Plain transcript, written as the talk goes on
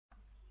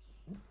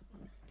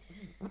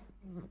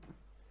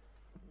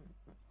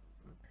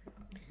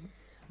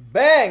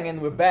Bang!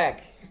 And we're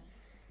back.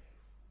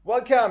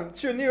 Welcome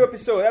to a new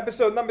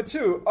episode number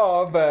 2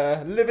 of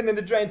Living in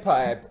the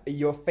Drainpipe,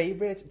 your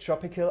favorite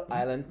tropical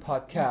island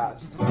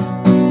podcast.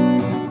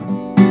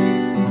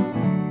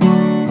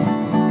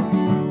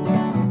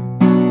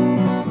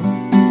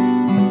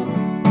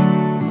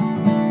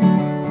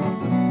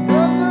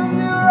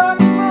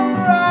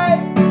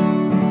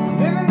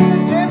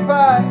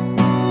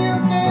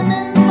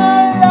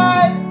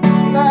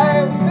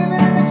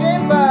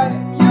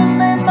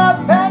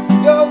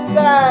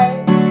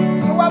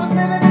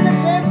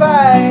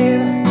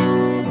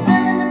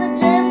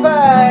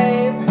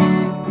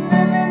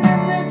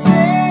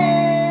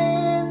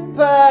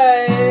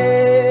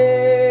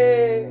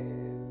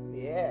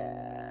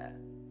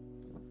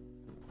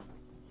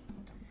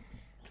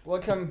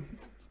 Welcome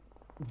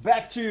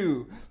back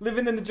to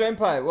Living in the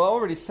Drainpipe. Well, I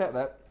already said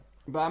that,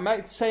 but I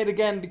might say it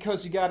again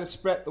because you gotta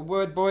spread the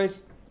word,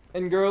 boys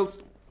and girls.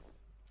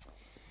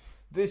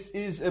 This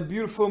is a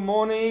beautiful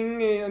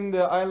morning in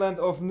the island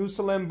of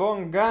Nusa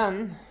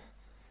Lembongan,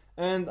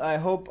 and I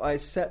hope I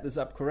set this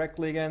up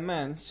correctly again.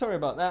 Man, sorry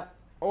about that.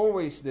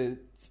 Always the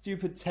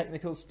stupid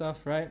technical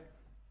stuff, right?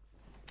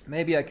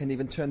 Maybe I can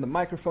even turn the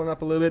microphone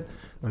up a little bit.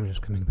 I'm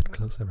just coming a bit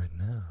closer right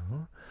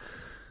now.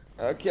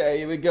 Okay,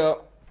 here we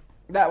go.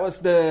 That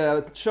was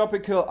the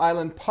Tropical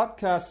Island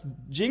Podcast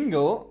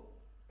jingle,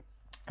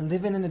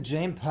 Living in a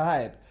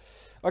Drainpipe.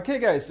 Okay,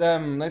 guys,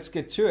 let's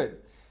get to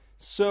it.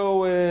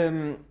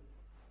 So,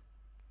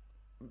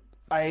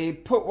 I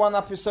put one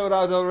episode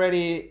out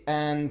already,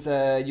 and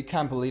you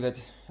can't believe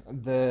it.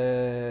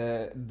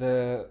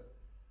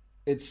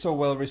 It's so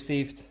well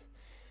received,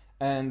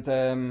 and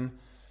I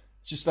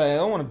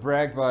don't want to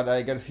brag, but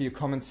I got a few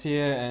comments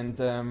here,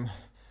 and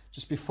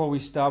just before we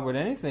start with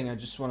anything, I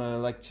just want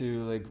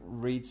to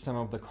read some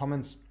of the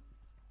comments.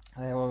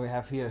 What we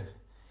have here.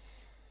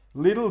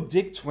 Little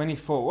Dick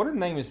 24. What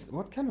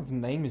kind of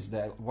name is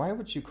that? Why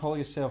would you call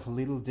yourself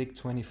Little Dick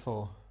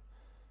 24?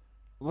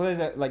 What is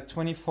that, like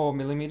 24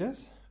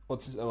 millimeters?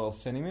 Well,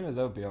 centimeters,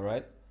 that would be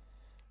alright.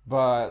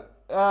 But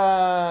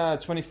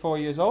 24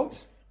 years old?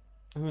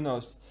 Who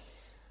knows?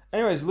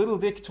 Anyways, Little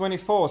Dick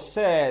 24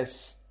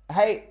 says,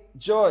 "Hey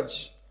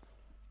George,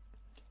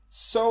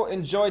 so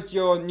enjoyed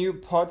your new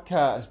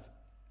podcast.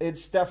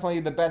 It's definitely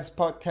the best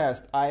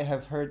podcast I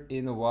have heard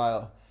in a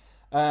while.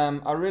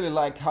 I really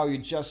like how you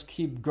just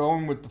keep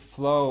going with the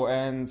flow,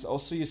 and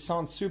also you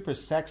sound super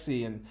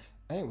sexy." And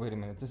hey, wait a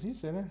minute, does he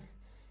say that?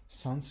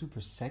 Sound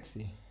super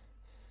sexy.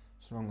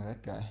 What's wrong with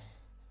that guy?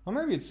 Or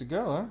maybe it's a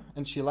girl, huh?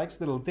 And she likes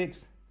little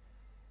dicks.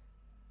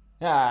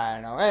 Yeah, I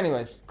don't know.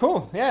 Anyways,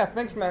 cool. Yeah,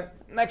 thanks, man.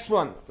 Next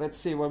one. Let's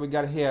see what we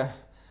got here.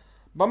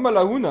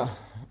 Bambalahuna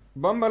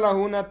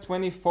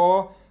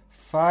 24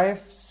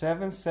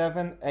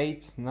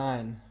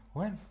 57789.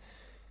 What?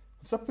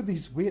 What's up with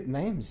these weird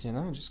names, you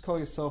know? Just call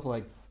yourself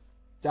like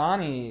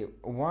Donnie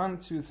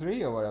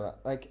 123 or whatever.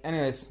 Like,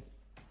 anyways.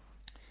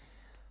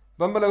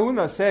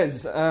 Bambalahuna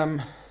says,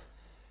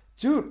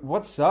 dude,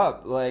 what's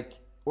up? Like,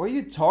 what are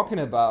you talking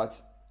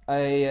about?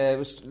 I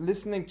was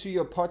listening to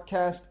your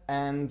podcast,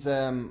 and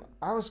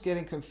I was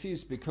getting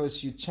confused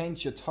because you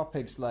change your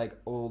topics like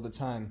all the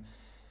time.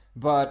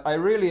 But I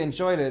really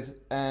enjoyed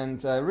it,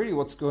 and really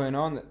what's going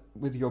on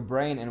with your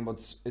brain, and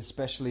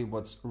especially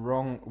what's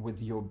wrong with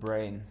your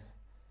brain.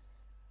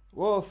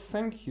 Well,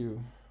 thank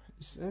you.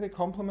 Is that a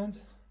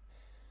compliment?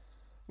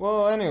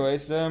 Well,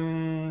 anyways,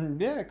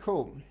 yeah,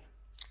 cool.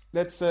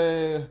 Let's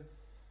do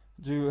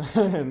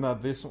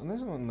not this one.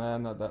 This one, nah,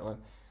 not that one.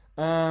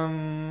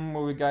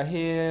 What we got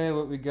here?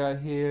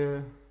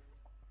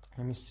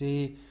 Let me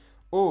see.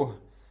 Oh,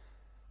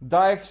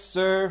 Dive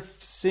Surf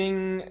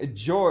Sing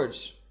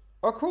George.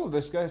 Oh, cool.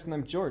 This guy's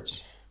named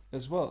George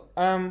as well.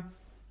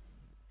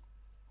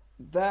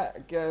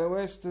 That guy,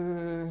 where's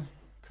the...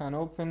 Can't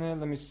open it.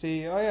 Let me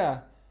see. Oh, yeah.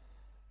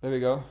 There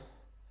we go.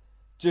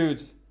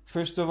 Dude,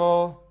 first of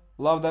all,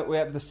 love that we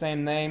have the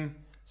same name.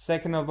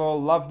 Second of all,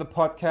 love the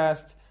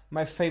podcast.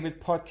 My favorite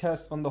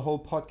podcast on the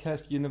whole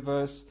podcast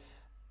universe.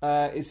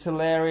 It's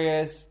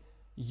hilarious.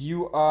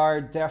 You are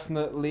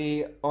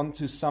definitely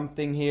onto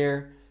something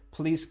here.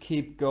 Please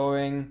keep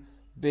going.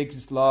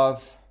 Biggest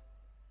love,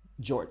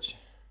 George.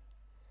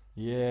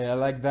 Yeah, I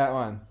like that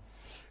one.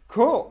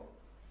 Cool.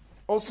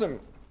 Awesome.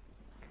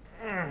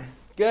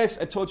 Guys,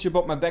 I told you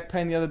about my back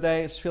pain the other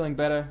day. It's feeling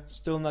better.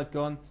 Still not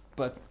gone,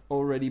 but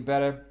already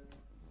better.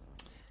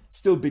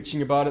 Still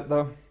bitching about it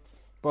though.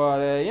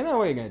 But you know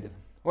what you're gonna do.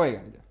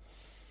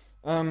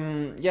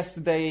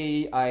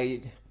 Yesterday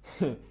I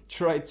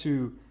tried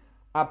to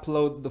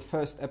upload the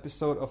first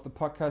episode of the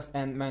podcast,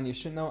 and man, you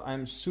should know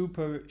I'm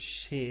super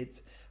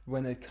shit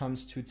when it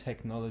comes to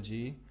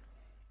technology.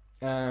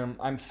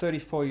 I'm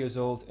 34 years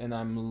old and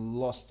I'm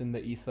lost in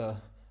the ether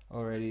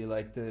already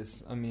like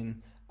this. I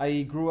mean,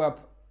 I grew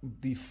up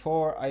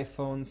before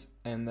iPhones,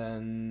 and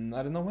then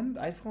I don't know when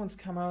iPhones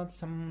come out,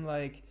 some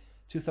like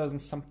 2000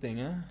 something,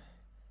 huh?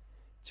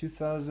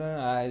 2000,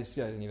 I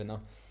didn't even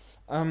know.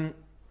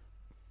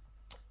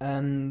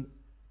 And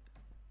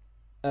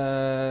what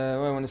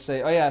I want to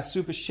say, oh yeah,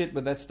 super shit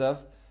with that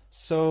stuff.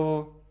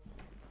 So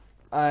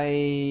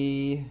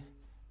I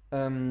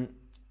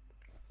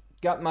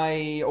got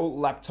my old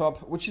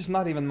laptop, which is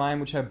not even mine,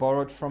 which I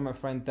borrowed from my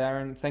friend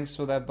Darren. Thanks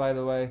for that, by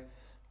the way,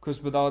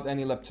 because without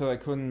any laptop I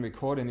couldn't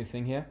record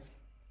anything here.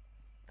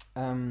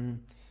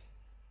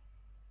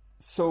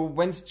 So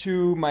went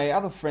to my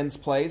other friend's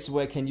place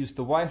where I can use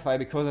the Wi-Fi,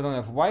 because I don't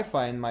have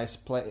Wi-Fi in my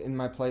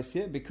place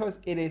here, because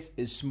it is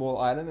a small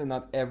island and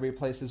not every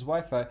place is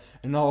Wi-Fi.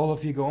 And now all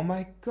of you go, oh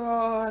my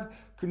god,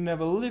 could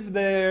never live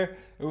there.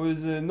 It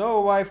was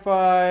no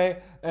Wi-Fi,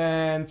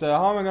 and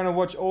how am I gonna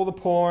watch all the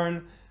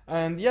porn?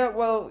 And yeah,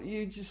 well,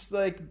 you just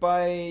like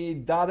buy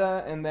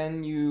data and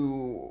then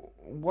you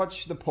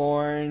watch the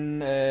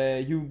porn.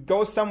 You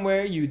go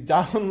somewhere, you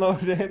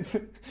download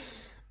it.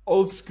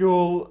 Old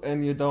school,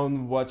 and you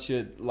don't watch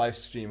it live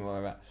stream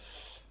or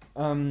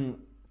whatever.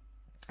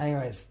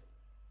 Anyways,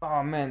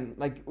 oh man,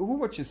 like who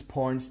watches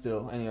porn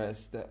still?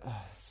 Anyways,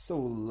 so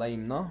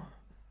lame, no?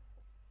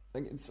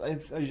 Like I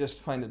just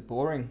find it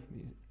boring.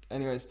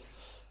 Anyways,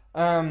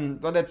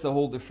 but that's a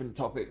whole different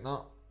topic.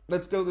 No,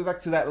 let's go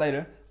back to that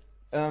later.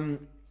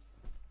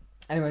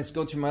 Anyways,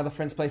 go to my other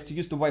friend's place to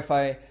use the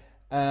Wi-Fi,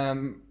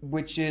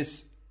 which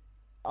is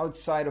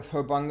outside of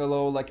her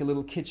bungalow, like a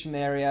little kitchen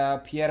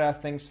area. Piera,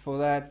 thanks for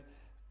that.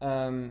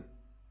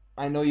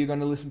 I know you're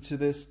gonna listen to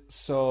this,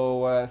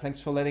 so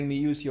thanks for letting me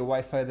use your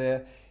Wi-Fi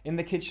there in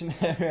the kitchen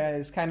area.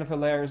 It's kind of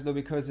hilarious though,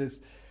 because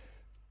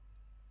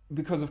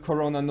of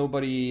Corona,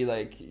 nobody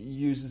like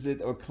uses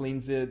it or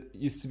cleans it.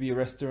 Used to be a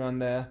restaurant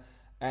there,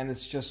 and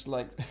it's just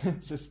like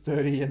it's just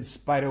dirty and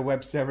spider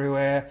webs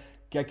everywhere,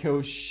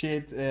 gecko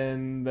shit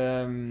and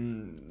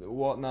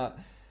whatnot.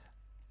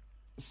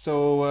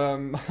 So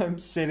I'm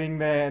sitting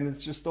there and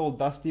it's just all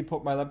dusty,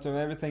 put my laptop and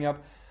everything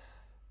up,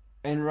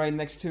 and right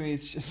next to me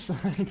is just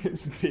like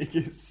this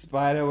biggest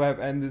spider web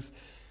and this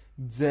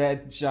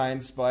dead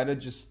giant spider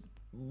just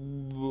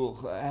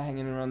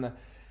hanging around there.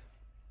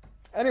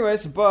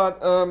 Anyways, but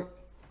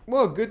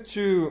well, good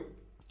to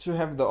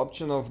have the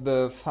option of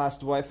the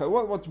fast Wi-Fi,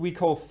 what we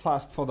call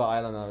fast for the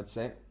island, I would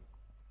say.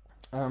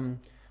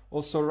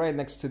 Also right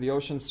next to the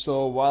ocean,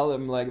 so while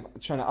I'm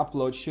like trying to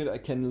upload shit, I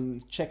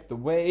can check the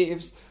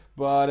waves.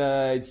 But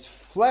it's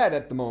flat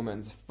at the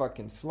moment,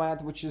 fucking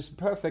flat, which is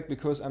perfect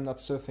because I'm not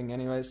surfing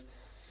anyways.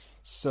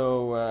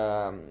 So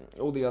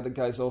all the other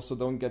guys also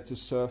don't get to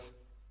surf.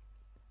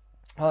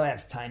 Oh,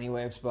 that's tiny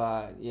waves,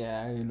 but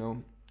yeah, you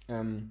know.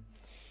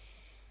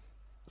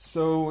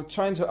 So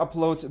trying to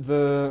upload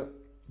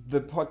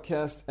the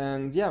podcast,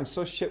 and yeah, I'm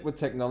so shit with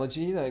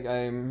technology. Like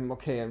I'm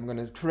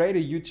gonna create a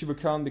YouTube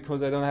account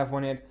because I don't have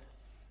one yet,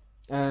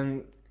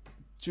 and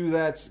do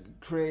that,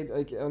 create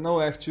like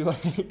I have to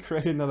like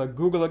create another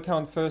Google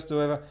account first or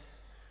whatever.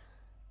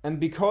 And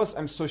because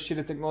I'm so shit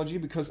at technology,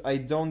 because I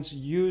don't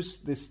use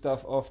this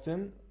stuff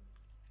often,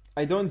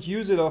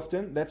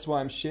 that's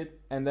why I'm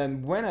shit. And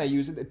then when I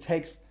use it, it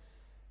takes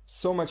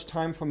so much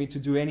time for me to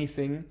do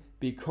anything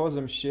because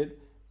I'm shit.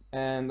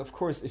 And of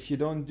course, if you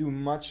don't do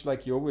much,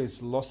 like you're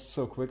always lost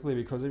so quickly,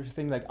 because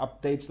everything like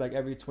updates like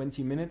every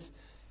 20 minutes,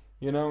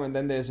 you know, and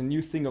then there's a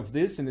new thing of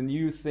this and a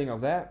new thing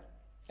of that.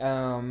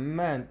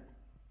 Man.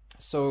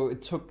 So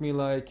it took me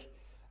like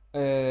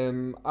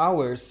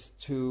hours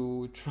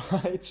to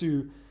try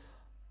to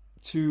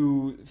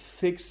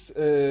fix,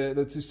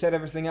 to set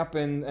everything up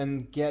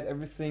and get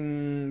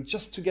everything,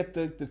 just to get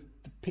the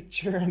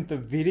picture and the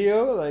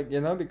video, like,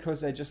 you know,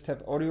 because I just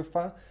have audio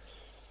file.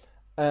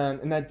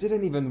 And that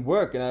didn't even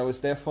work, and I was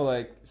there for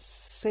like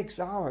 6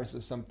 hours or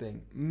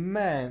something.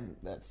 Man,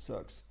 that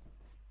sucks.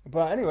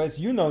 But anyways,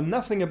 you know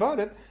nothing about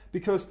it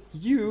because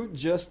you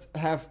just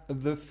have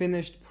the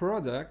finished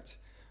product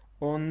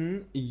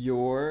on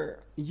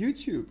your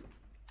YouTube.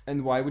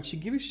 And why would you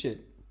give a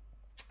shit?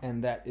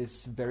 And that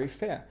is very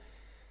fair.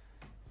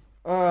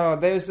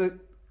 There's a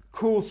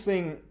cool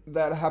thing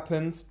that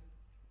happened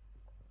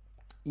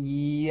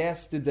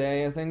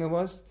yesterday, I think it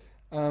was,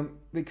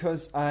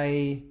 because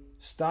I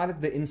started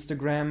the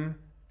Instagram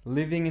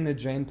Living in a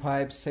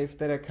Drainpipe, saved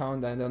that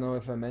account. I don't know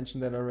if I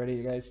mentioned that already.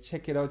 You guys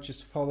check it out,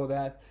 just follow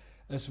that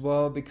as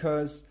well,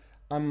 because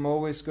I'm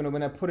always gonna,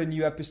 when I put a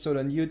new episode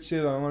on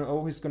YouTube, I'm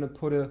always gonna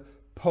put a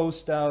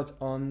post out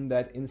on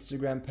that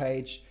Instagram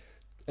page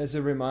as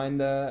a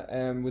reminder,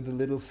 with a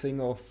little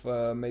thing of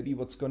maybe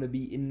what's gonna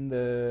be in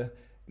the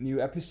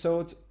new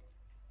episode,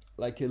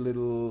 like a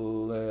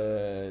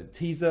little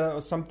teaser or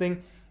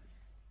something.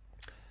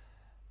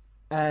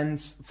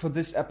 And for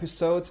this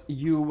episode,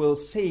 you will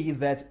see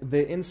that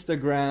the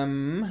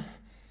Instagram,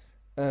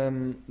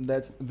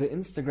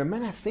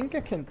 man, I think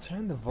I can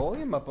turn the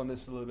volume up on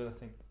this a little bit, I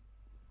think.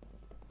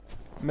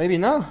 Maybe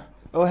no.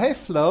 Oh, hey,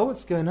 Flo,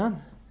 what's going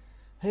on?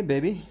 Hey,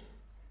 baby.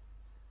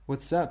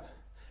 What's up?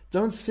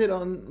 Don't sit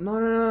on,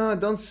 no,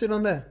 don't sit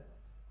on there.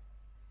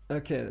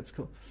 Okay, that's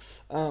cool.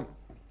 What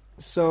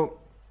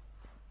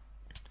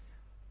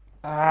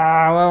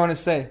I want to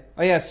say.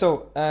 Oh yeah,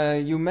 so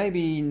you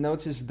maybe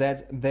noticed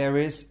that there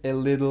is a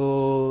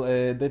little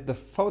that the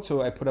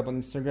photo I put up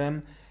on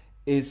Instagram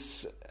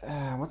is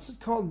what's it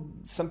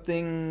called?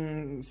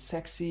 Something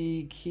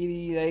sexy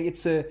kitty. Like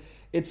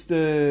it's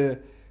the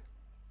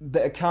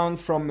the account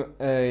from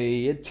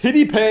a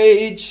titty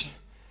page.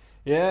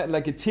 Yeah,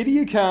 like a titty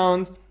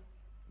account.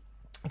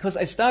 Because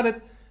I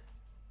started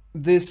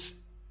the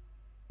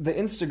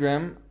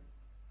Instagram,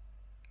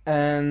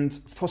 and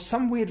for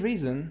some weird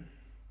reason,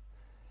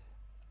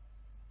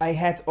 I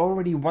had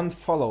already one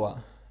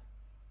follower.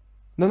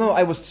 No,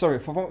 I was, sorry,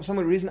 for some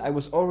weird reason, I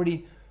was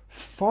already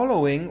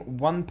following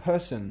one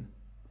person.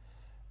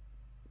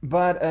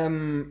 But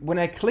when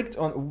I clicked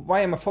on,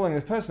 why am I following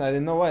this person? I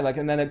didn't know why. Like,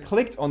 and then I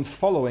clicked on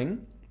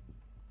following,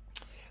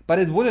 but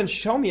it wouldn't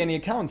show me any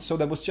accounts. So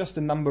there was just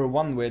the number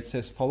 1 where it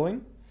says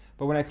following.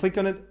 But when I click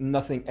on it,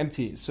 nothing,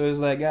 empty. So it's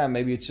like, yeah,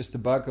 maybe it's just a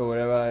bug or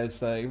whatever.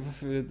 It's like,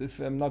 if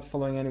I'm not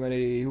following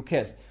anybody, who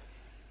cares?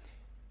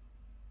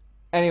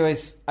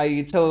 Anyways,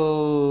 I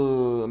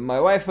tell my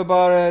wife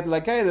about it.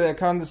 Like, hey, the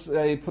account is,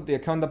 I put the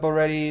account up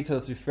already, tell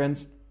a few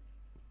friends.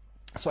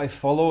 So I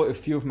follow a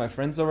few of my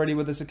friends already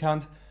with this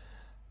account.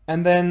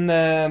 And then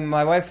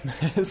my wife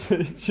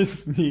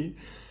messages me,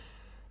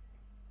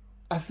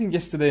 I think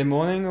yesterday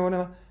morning or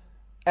whatever.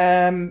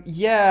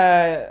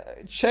 Yeah,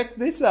 check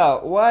this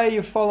out. Why are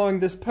you following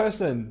this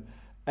person?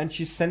 And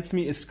she sends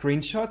me a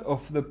screenshot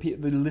of the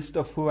list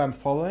of who I'm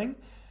following.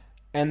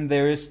 And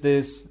there is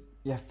this,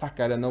 yeah, fuck,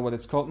 I don't know what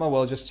it's called now.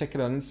 Well, just check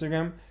it on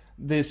Instagram.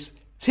 This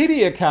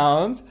titty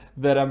account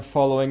that I'm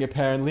following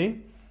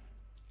apparently.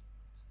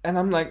 And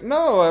I'm like,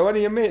 no, what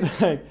do you mean?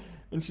 Like,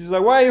 and she's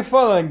like, why are you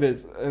following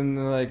this? And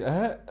I'm like,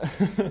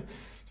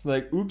 It's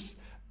like, oops.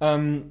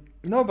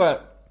 No,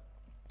 but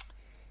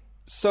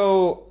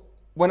so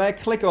when I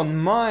click on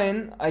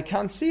mine, I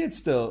can't see it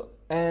still.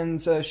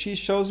 And she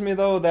shows me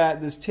though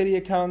that this titty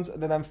account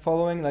that I'm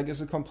following, like,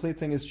 is a complete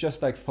thing. It's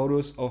just like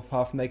photos of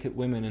half-naked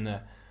women in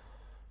there.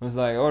 I was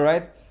like, all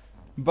right.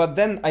 But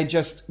then I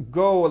just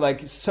go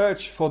like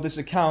search for this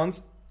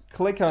account,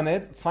 click on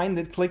it, find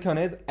it, click on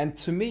it, and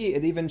to me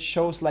it even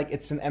shows like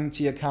it's an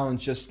empty account,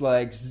 just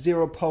like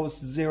 0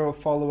 posts, 0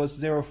 followers,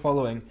 0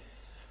 following.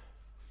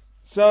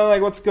 So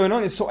like, what's going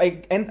on? So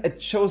and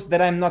it shows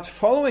that I'm not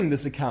following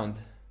this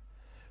account.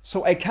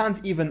 So I can't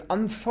even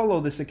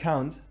unfollow this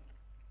account,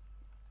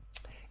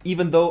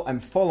 even though I'm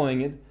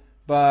following it,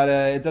 but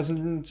it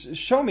doesn't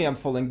show me I'm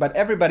following, but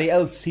everybody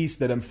else sees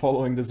that I'm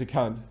following this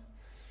account.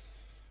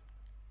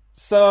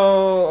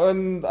 So,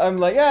 and I'm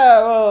like,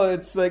 yeah, well,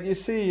 it's like, you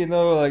see, you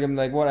know, like, I'm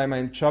like, what, am I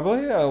in trouble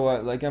here or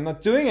what? Like, I'm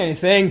not doing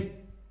anything.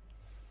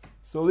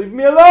 So leave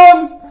me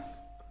alone.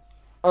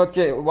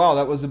 Okay, wow,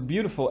 that was a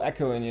beautiful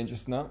echo in here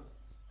just now.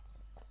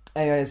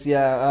 Anyways,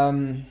 yeah,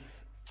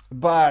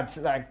 but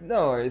like,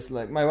 no, it's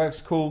like, my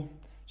wife's cool.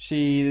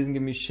 She doesn't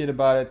give me shit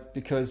about it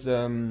because,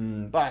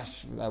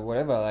 but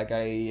whatever, like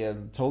I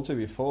told her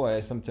before,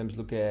 I sometimes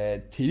look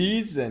at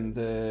titties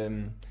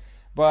and,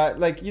 but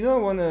like, you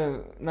don't want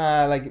to,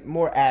 like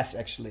more ass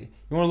actually.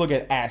 You want to look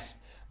at ass.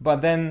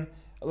 But then,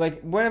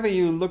 like, whenever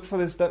you look for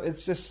this stuff,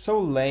 it's just so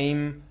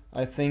lame,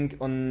 I think,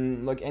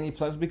 on like any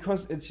platform,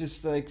 because it's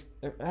just like,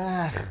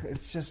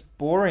 it's just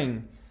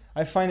boring.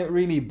 I find it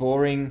really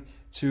boring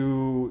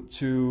to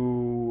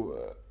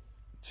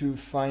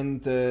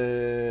find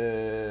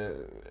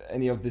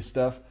any of this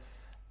stuff.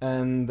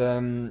 And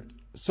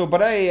so,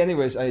 but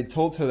anyways, I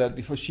told her that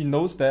before, she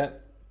knows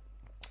that.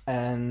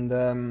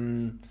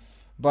 And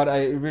but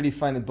I really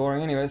find it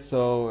boring anyway,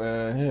 so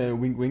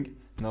wink wink,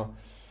 no.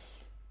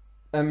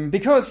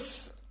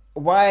 Because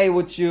why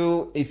would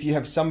you, if you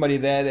have somebody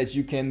there that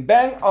you can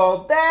bang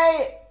all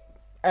day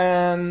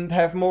and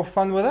have more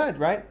fun with that,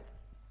 right?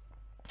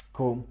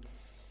 Cool.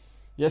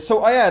 Yeah,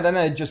 so then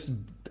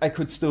I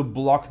could still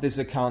block this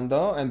account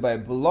though, and by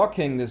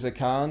blocking this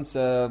account,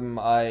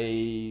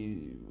 I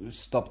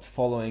stopped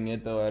following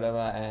it or whatever,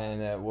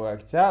 and it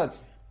worked out.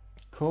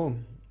 Cool.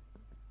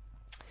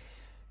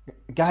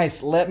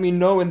 Guys, let me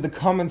know in the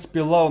comments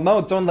below.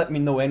 No, don't let me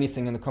know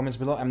anything in the comments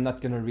below. I'm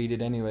not gonna read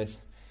it anyways.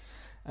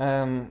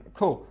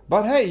 Cool.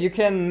 But hey, you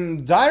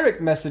can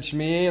direct message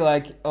me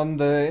like on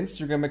the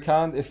Instagram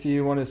account if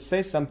you want to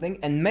say something,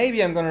 and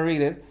maybe I'm gonna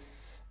read it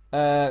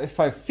if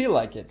I feel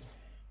like it,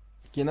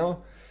 you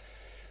know.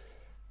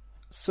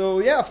 So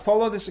yeah,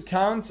 follow this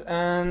account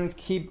and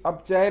keep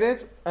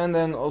updated. And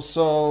then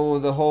also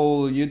the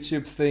whole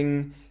YouTube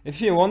thing, if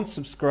you want,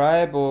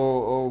 subscribe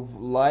or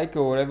like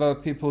or whatever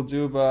people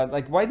do. But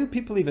like, why do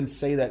people even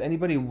say that?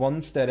 Anybody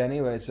wants that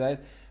anyways,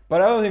 right?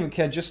 But I don't even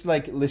care. Just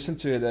like listen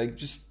to it. Like,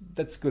 just,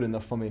 that's good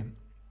enough for me.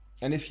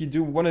 And if you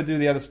do want to do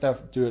the other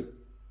stuff, do it.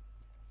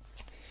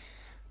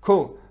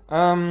 Cool.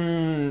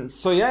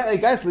 So yeah, hey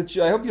guys,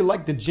 I hope you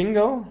like the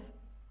jingle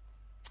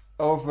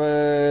of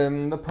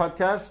the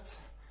podcast.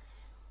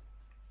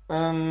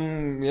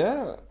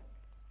 Yeah,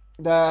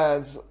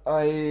 that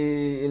I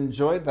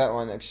enjoyed that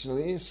one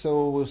actually.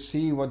 So we'll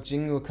see what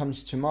jingle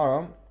comes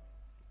tomorrow,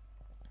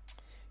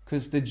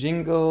 because the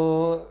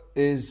jingle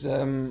is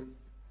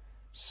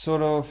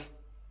sort of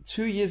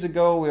 2 years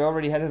ago we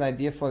already had an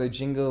idea for the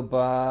jingle,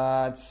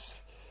 but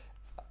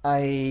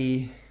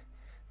I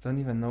don't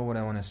even know what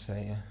I want to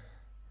say.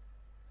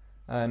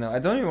 I know, I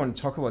don't even want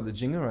to talk about the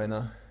jingle right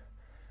now.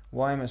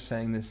 Why am I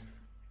saying this?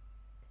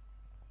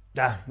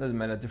 Doesn't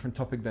matter, different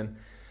topic then.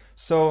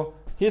 So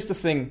here's the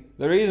thing.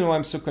 The reason why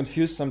I'm so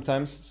confused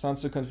sometimes,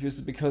 sounds so confused,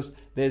 is because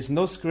there's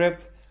no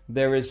script,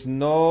 there is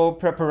no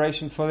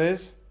preparation for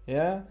this.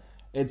 Yeah,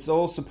 it's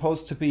all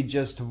supposed to be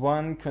just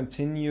one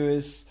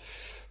continuous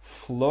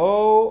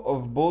flow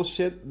of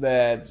bullshit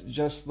that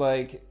just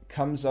like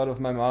comes out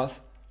of my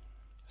mouth.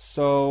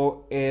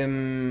 So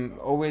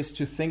always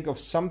to think of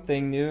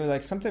something new,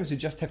 like sometimes you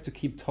just have to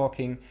keep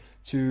talking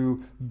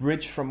to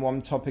bridge from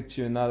one topic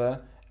to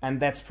another, and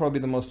that's probably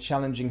the most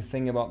challenging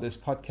thing about this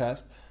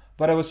podcast.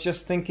 But I was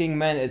just thinking,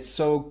 man, it's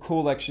so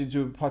cool actually to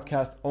do a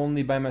podcast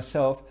only by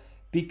myself,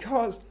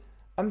 because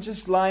I'm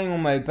just lying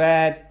on my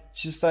bed,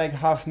 just like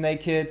half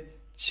naked,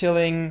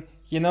 chilling.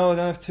 You know, I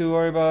don't have to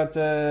worry about,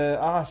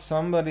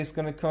 somebody's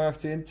gonna come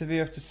after the interview, I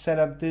have to set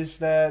up this,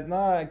 that. No,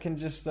 I can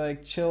just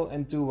like chill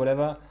and do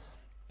whatever.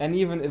 And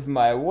even if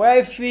my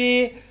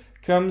wifey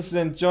comes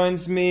and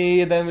joins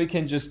me, then we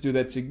can just do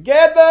that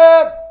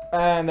together.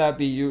 And that'd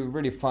be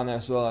really fun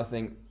as well, I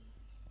think.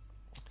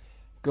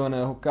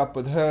 Gonna hook up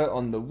with her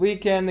on the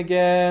weekend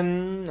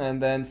again.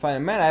 And then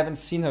finally, man, I haven't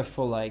seen her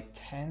for like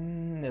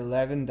 10,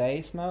 11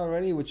 days now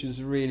already, which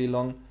is really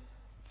long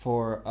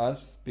for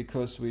us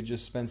because we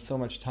just spend so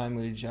much time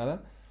with each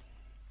other.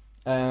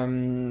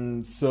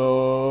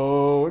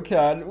 So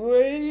can't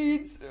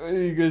wait,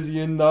 because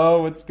you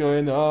know what's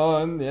going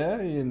on.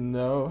 Yeah, you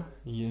know,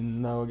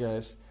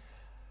 guys.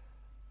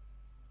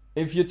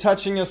 If you're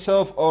touching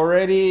yourself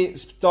already,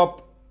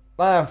 stop.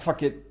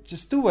 Fuck it.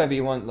 Just do whatever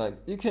you want. Like,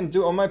 you can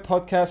do on my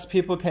podcast,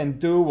 people can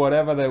do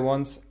whatever they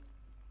want.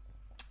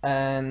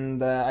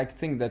 And I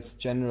think that's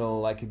general,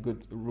 like a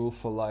good rule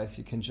for life.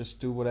 You can just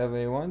do whatever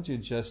you want. You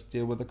just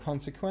deal with the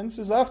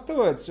consequences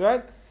afterwards,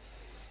 right?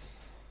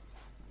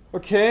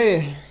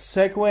 Okay,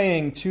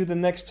 segueing to the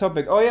next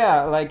topic. Oh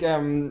yeah, like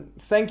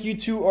thank you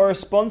to our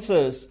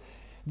sponsors.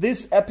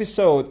 This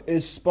episode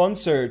is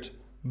sponsored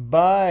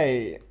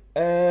by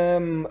a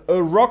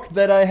rock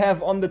that I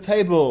have on the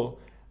table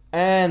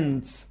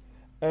and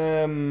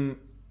an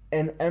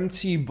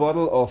empty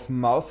bottle of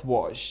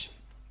mouthwash.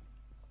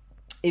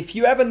 If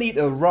you ever need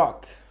a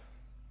rock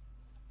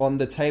on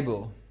the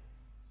table,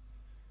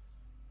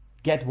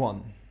 get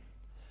one.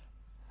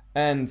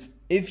 And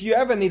if you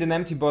ever need an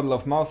empty bottle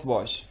of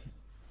mouthwash,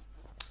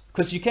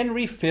 because you can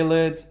refill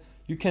it,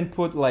 you can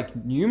put like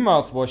new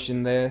mouthwash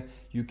in there,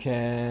 you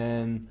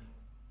can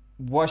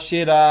wash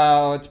it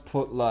out,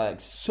 put like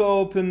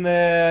soap in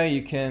there,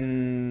 you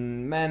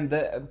can, man,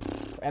 the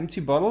empty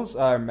bottles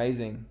are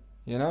amazing,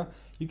 you know?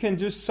 You can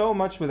do so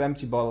much with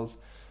empty bottles.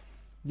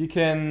 You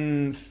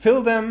can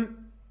fill them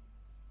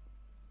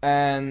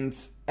and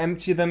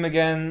empty them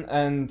again,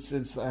 and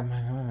it's, oh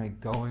my God, where am I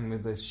going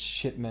with this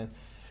shit, man?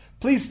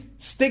 Please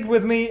stick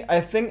with me.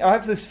 I think I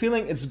have this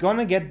feeling it's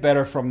gonna get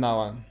better from now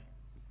on.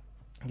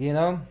 You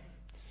know?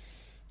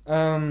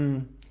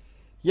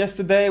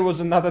 Yesterday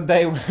was another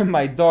day where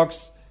my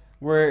dogs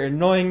were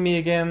annoying me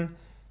again.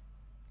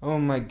 Oh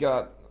my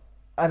God.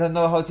 I don't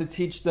know how to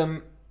teach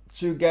them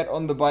to get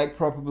on the bike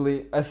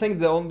properly. I think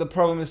the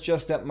problem is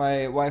just that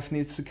my wife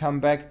needs to come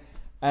back,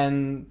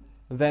 and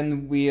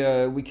then we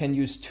can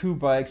use 2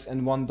 bikes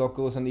and 1 dog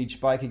goes on each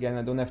bike again.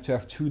 I don't have to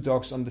have 2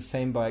 dogs on the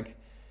same bike,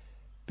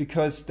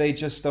 because they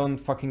just don't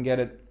fucking get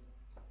it.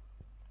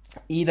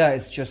 Ida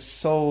is just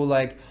so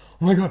like,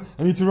 oh my God,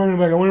 I need to ride on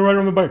the bike, I want to ride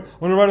on the bike, I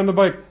want to ride on the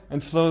bike.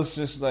 And Flo's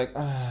just like,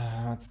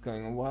 what's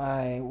going on?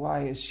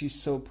 Why is she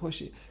so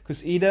pushy?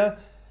 Because Ida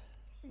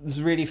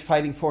is really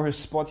fighting for her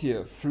spot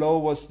here. Flo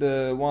was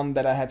the one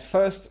that I had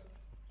first,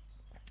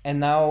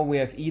 and now we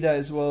have Ida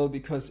as well,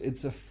 because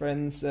it's a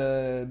friend's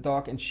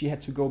dog, and she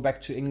had to go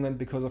back to England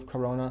because of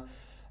Corona.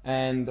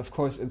 And of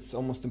course it's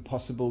almost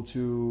impossible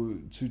to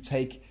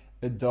take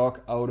a dog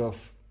out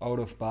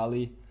of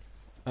Bali.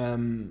 I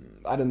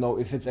don't know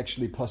if it's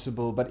actually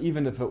possible, but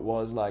even if it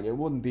was, like, it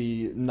wouldn't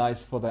be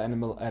nice for the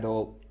animal at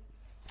all.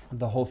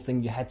 The whole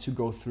thing you had to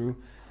go through,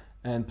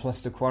 and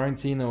plus the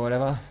quarantine or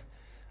whatever.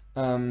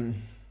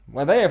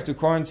 Well, they have to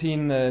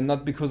quarantine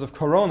not because of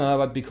Corona,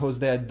 but because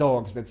they're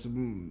dogs. That's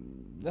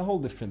a whole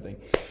different thing.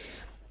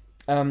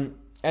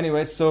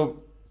 Anyway,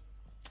 so,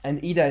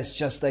 and Ida is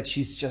just like,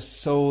 she's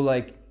just so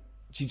like,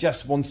 she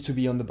just wants to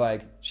be on the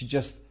bike.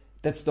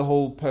 That's the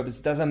whole purpose.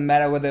 It doesn't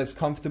matter whether it's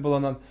comfortable or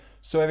not.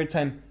 So every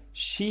time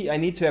I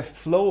need to have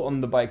Flo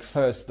on the bike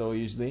first though,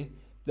 usually.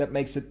 That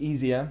makes it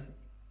easier.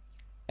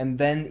 And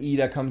then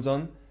Ida comes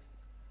on.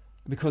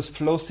 Because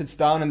Flo sits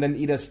down and then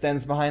Ida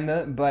stands behind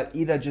her. But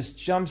Ida just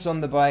jumps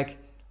on the bike,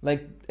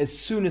 like, as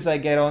soon as I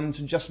get on,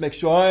 to just make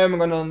sure I am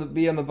going to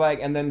be on the bike.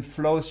 And then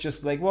Flo's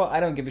just like, well, I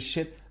don't give a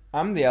shit.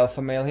 I'm the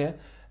alpha male here.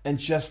 And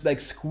just like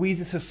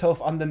squeezes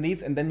herself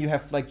underneath. And then you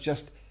have like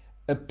just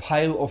a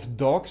pile of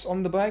dogs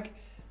on the bike.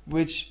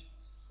 Which,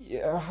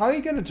 how are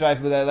you going to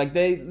drive with that? Like,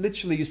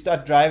 you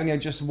start driving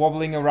and just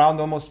wobbling around,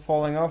 almost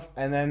falling off.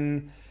 And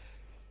then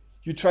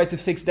you try to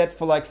fix that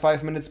for like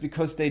 5 minutes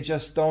because they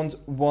just don't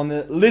want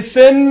to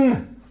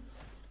listen.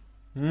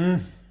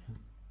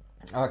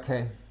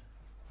 Okay.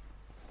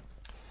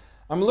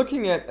 I'm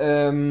looking at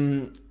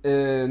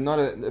not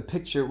a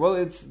picture. Well,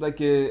 it's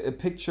like a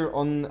picture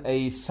on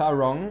a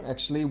sarong,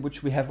 actually,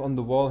 which we have on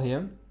the wall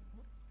here.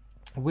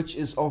 which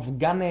is of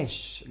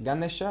Ganesh.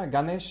 Ganesh.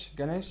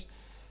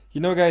 You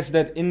know, guys,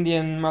 that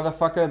Indian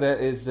motherfucker that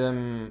is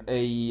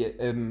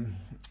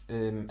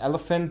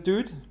elephant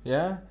dude,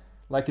 yeah,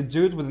 like a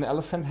dude with an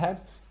elephant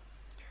head.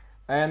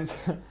 And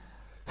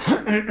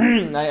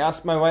I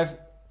asked my wife,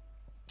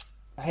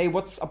 hey,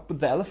 what's up with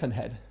the elephant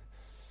head?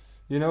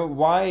 You know,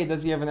 why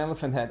does he have an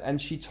elephant head?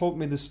 And she told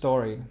me the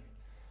story,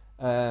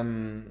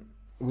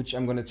 which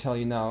I'm going to tell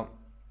you now.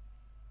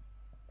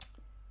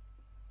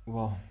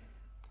 Well,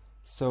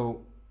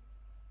 so,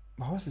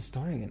 what was the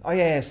story again? Oh,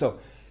 yeah, so,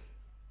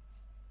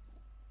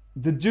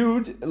 the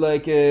dude,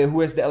 like, who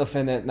has the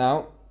elephant head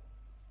now,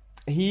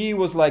 he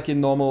was like a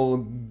normal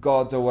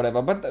god or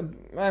whatever. But,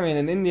 I mean,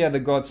 in India, the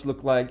gods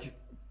look like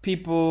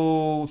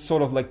people,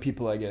 sort of like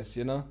people, I guess,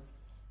 you know?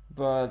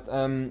 But,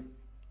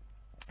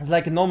 it's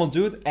like a normal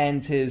dude,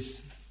 and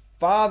his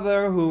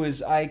father, who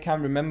is, I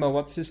can't remember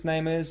what his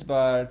name is,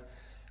 but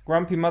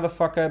grumpy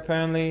motherfucker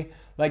apparently,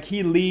 like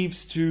he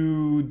leaves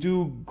to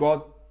do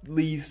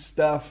godly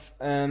stuff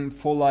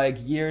for like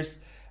years,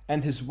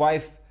 and his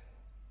wife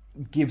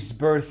gives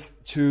birth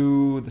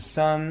to the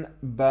son,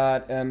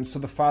 but so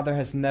the father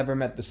has never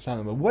met the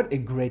son. But what a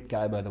great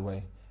guy, by the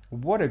way.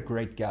 What a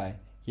great guy,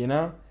 you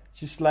know?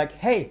 Just like,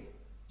 hey,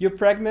 you're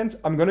pregnant,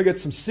 I'm gonna get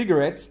some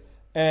cigarettes,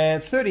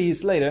 and 30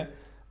 years later,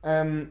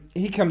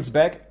 he comes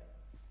back.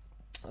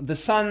 The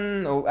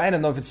son, oh, I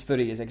don't know if it's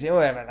 30 years actually,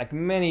 whatever, like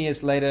many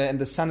years later, and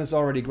the son is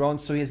already grown,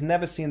 so he has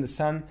never seen the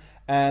son.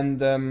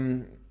 And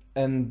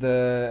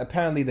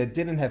apparently they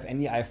didn't have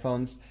any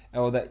iPhones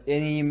or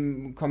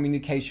any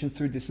communication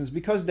through distance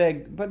because they're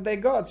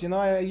gods, you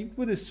know. You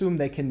would assume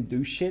they can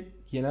do shit,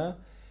 you know.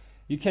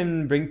 You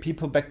can bring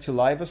people back to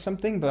life or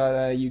something,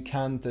 but you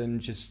can't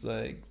just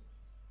like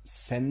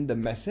send a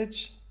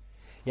message.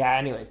 Yeah.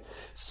 Anyways,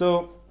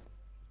 so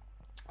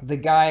the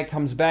guy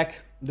comes back,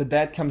 the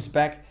dad comes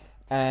back,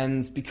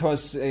 and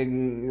because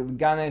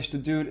Ganesh, the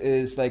dude,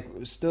 is like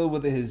still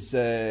with his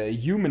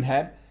human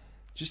head,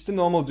 just a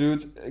normal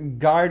dude,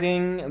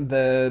 guarding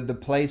the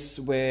place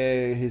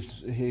where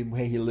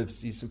he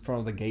lives. He's in front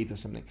of the gate or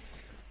something.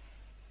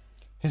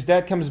 His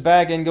dad comes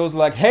back and goes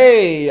like,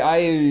 "Hey,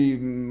 I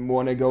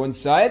want to go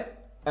inside,"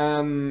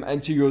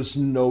 and he goes,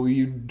 "No,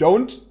 you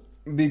don't,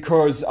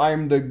 because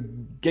I'm the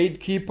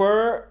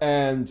gatekeeper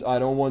and I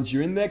don't want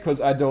you in there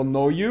because I don't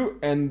know you."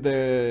 And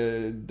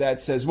the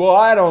dad says, "Well,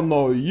 I don't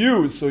know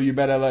you, so you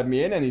better let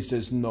me in." And he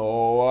says,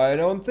 "No, I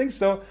don't think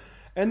so."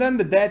 And then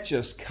the dad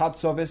just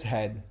cuts off his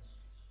head.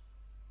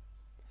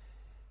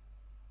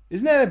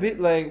 Isn't that a bit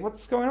like,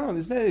 what's going on?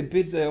 Isn't that a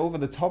bit over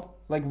the top?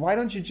 Like, why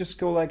don't you just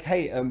go like,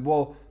 "Hey,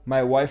 well,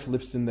 my wife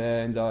lives in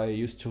there and I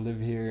used to live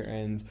here,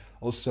 and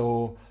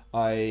also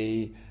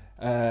I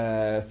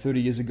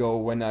 30 years ago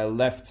when I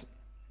left,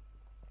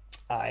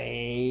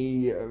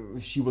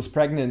 she was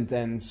pregnant,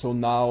 and so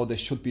now there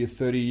should be a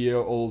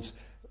 30-year-old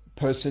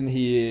person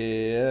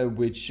here,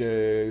 which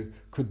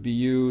could be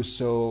you.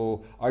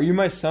 So are you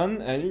my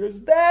son?" And he goes,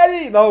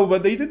 "Daddy!" No,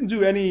 but they didn't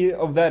do any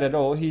of that at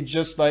all. He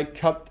just like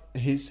cut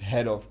his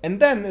head off.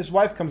 And then his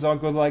wife comes out and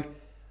goes like,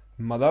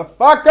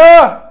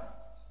 "Motherfucker!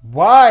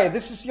 Why?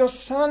 This is your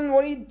son.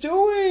 What are you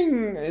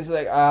doing?" It's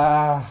like,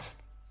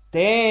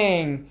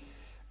 dang.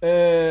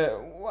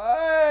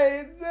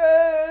 Why?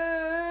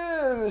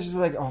 She's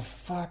like, "Oh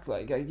fuck,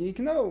 like, you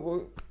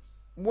know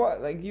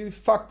what, like, you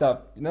fucked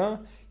up, you know?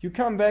 You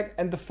come back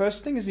and the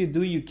first thing is you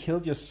do, you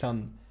killed your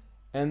son,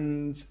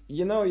 and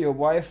you know your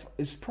wife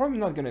is probably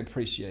not gonna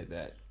appreciate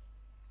that,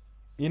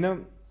 you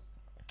know."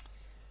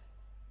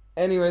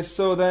 Anyway,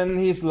 so then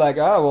he's like,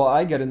 well,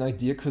 I got an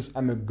idea, because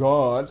I'm a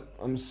god,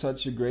 I'm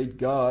such a great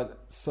god,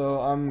 so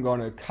I'm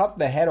gonna cut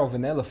the head of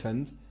an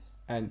elephant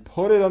and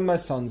put it on my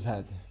son's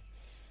head,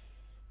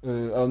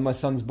 on my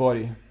son's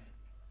body.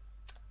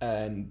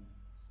 And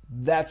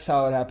that's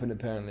how it happened,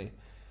 apparently.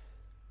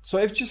 So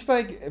I've just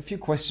like a few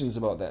questions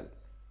about that.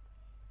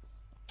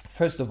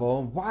 First of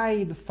all,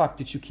 why the fuck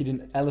did you kill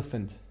an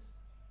elephant?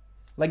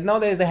 Like, now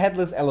there's a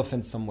headless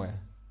elephant somewhere.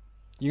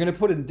 You're gonna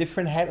put a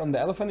different head on the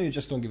elephant, or you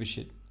just don't give a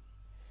shit?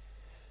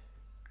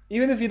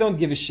 Even if you don't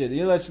give a shit,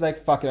 you're just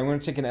like, fuck it, I'm gonna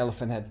take an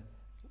elephant head.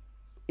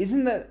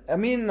 Isn't that, I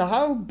mean,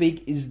 how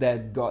big is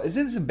that god? Is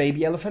it a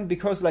baby elephant?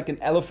 Because like an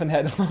elephant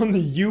head on a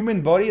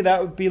human body, that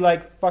would be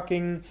like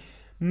fucking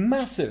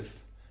massive.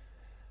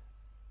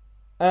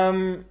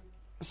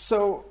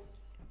 So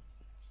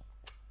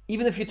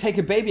even if you take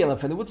a baby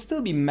elephant, it would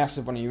still be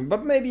massive on you.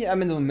 But maybe, I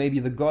mean, maybe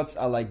the gods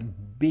are like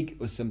big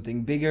or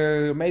something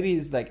bigger. Maybe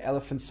it's like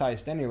elephant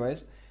sized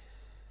anyways.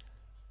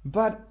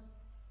 But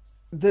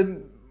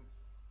the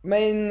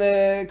main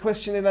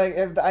question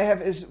that I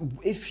have is,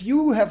 if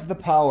you have the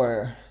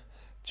power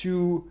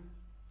to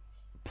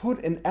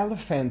put an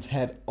elephant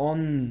head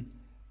on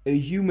a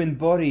human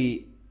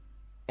body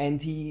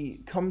and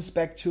he comes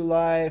back to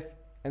life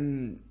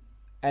and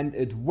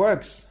it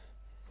works,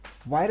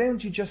 why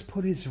don't you just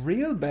put his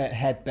real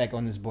head back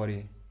on his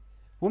body?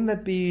 Wouldn't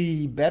that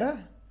be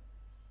better?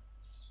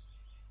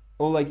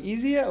 Or like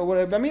easier or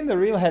whatever? I mean, the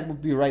real head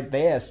would be right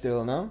there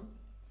still, no?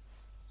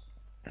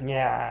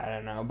 Yeah, I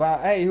don't know.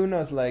 But hey, who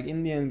knows? Like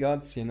Indian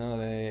gods, you know,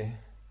 they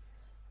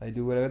They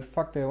do whatever the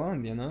fuck they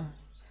want, you know.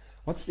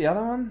 What's the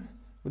other one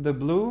with the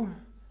blue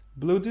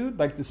dude,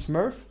 like the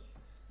Smurf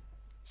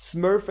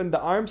and the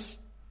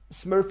arms,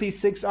 Smurfy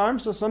 6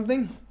 arms or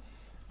something?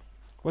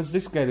 What's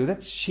this guy do?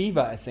 That's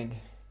Shiva, I think.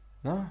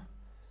 No?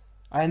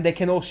 And they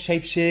can all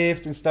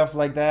shapeshift and stuff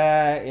like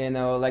that, you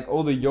know, like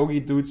all the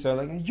yogi dudes are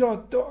like,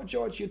 yo,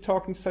 George, you're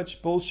talking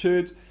such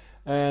bullshit.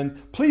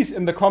 And please,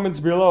 in the comments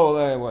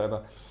below,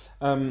 whatever,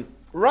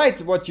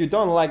 write what you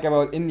don't like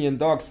about Indian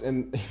dogs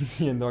and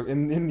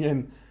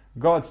Indian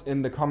gods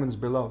in the comments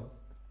below.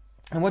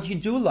 And what you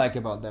do like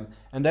about them.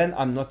 And then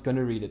I'm not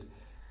gonna read it.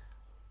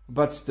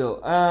 But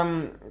still,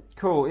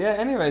 cool. Yeah,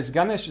 anyways,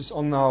 Ganesh is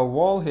on our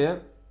wall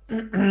here.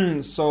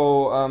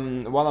 So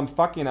while I'm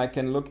fucking, I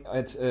can look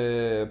at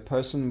a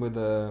person with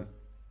a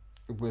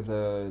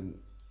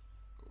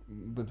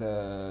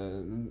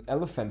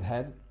elephant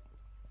head.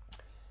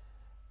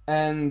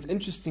 And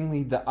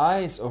interestingly, the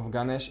eyes of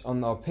Ganesh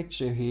on our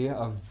picture here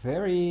are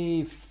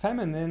very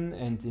feminine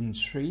and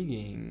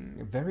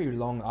intriguing. Very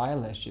long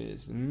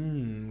eyelashes.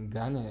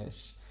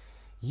 Ganesh,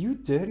 you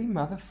dirty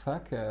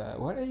motherfucker.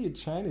 What are you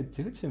trying to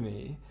do to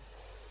me?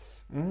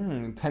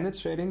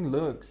 Penetrating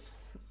looks.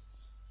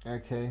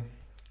 Okay,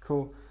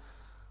 cool.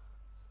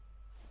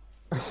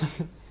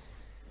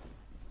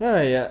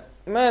 Yeah.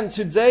 Man,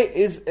 today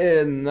is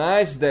a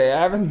nice day. I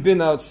haven't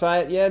been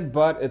outside yet,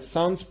 but it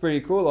sounds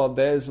pretty cool out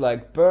there. There's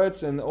like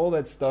birds and all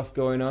that stuff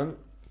going on.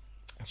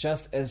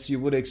 Just as you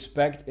would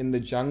expect in the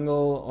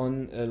jungle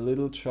on a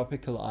little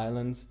tropical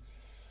island.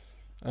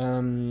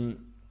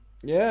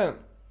 Yeah.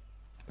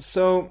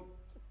 So,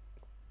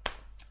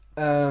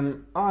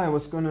 I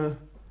was gonna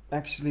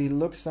actually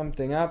look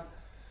something up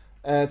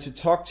to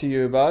talk to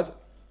you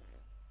about,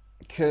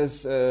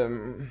 because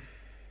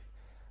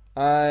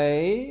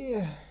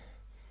I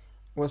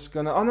was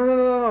gonna. Oh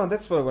no!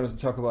 That's what I wanted to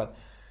talk about.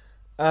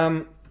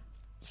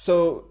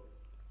 So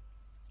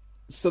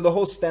the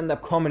whole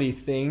stand-up comedy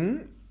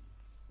thing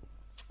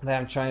that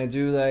I'm trying to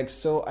do, like,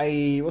 so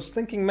I was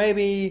thinking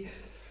maybe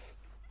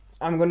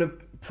I'm gonna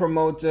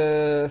promote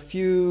a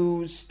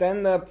few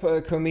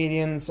stand-up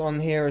comedians on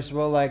here as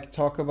well, like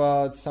talk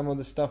about some of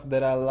the stuff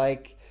that I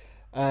like.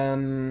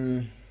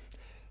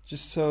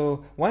 Just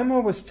so, why am I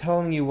always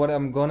telling you what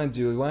I'm gonna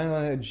do? Why don't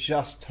I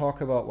just talk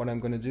about what I'm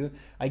gonna do?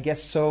 I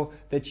guess so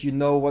that you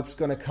know what's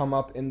gonna come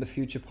up in the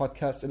future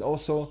podcast, and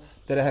also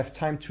that I have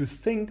time to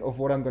think of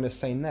what I'm gonna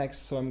say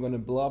next. So I'm gonna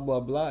blah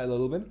blah blah a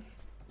little bit.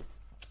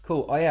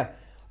 Cool. Oh yeah,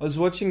 I was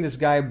watching this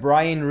guy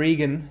Brian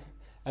Regan,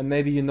 and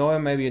maybe you know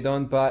him, maybe you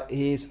don't, but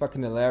he's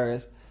fucking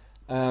hilarious.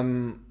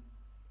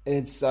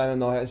 It's, I don't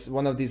know, it's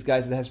one of these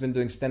guys that has been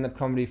doing stand-up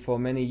comedy for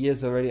many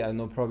years already. I don't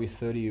know, probably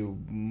 30 or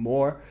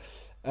more.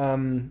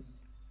 And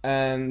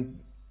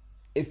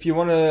if you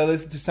want to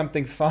listen to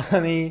something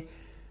funny,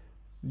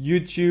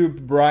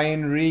 YouTube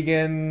Brian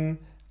Regan,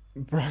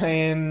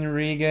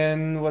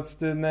 what's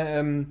the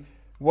name?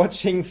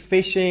 Watching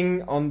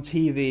fishing on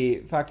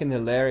TV, fucking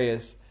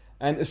hilarious.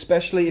 And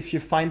especially if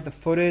you find the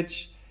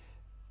footage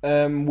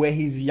where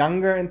he's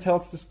younger and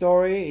tells the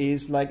story.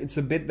 He's like, it's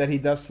a bit that he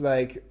does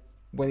like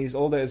when he's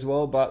older as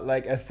well, but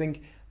like I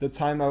think the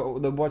time I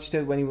watched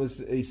it when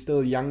he's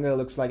still younger,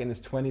 looks like in his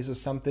 20s or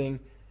something.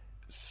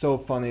 So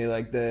funny,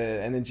 like the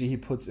energy he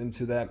puts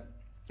into that.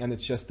 And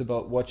it's just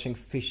about watching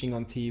fishing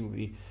on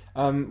TV,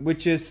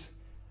 which is,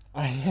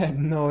 I had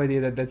no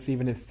idea that that's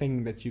even a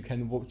thing, that you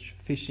can watch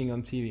fishing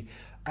on TV.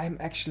 I'm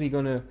actually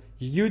gonna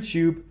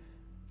YouTube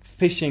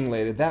fishing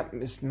later. That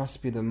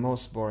must be the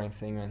most boring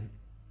thing, man.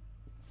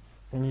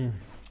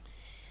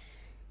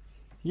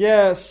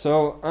 Yeah,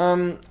 so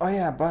oh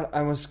yeah, but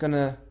I was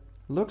gonna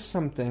look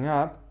something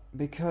up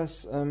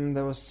because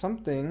there was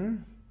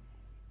something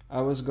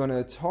I was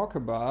gonna talk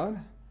about,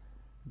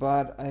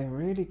 but I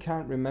really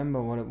can't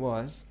remember what it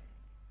was.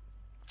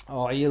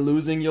 Oh, you're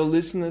losing your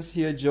listeners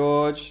here,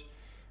 George.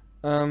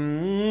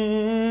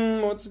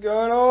 What's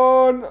going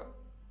on?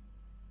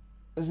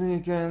 You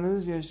can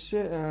lose your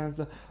shit.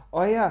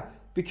 Oh yeah,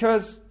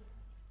 because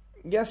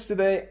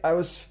yesterday I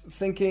was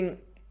thinking.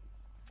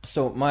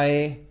 So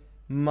my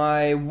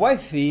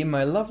wifey,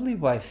 my lovely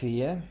wifey,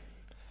 yeah,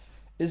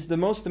 is the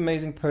most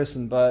amazing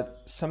person,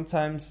 but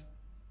sometimes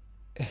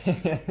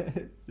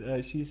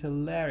she's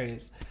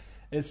hilarious.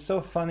 It's so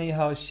funny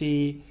how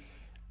she,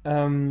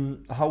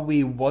 how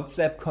we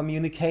WhatsApp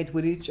communicate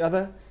with each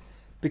other,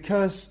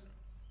 because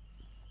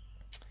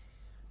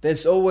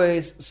there's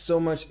always so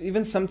much,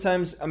 even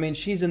sometimes, I mean,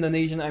 she's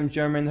Indonesian, I'm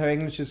German, her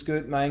English is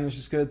good, my English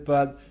is good,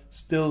 but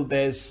still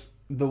there's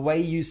the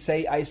way you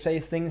say, I say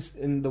things,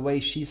 and the way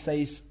she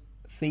says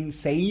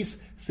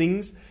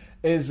things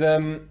is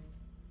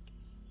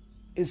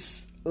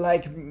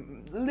like a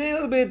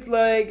little bit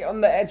like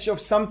on the edge of,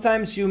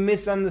 sometimes you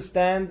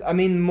misunderstand. I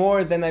mean,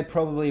 more than I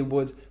probably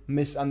would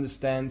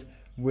misunderstand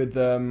with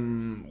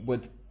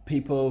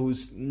people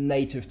whose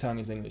native tongue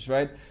is English,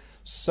 right?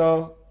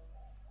 So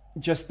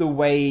just the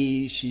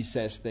way she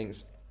says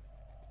things,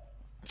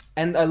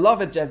 and I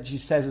love it that she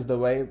says it the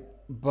way,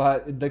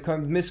 but the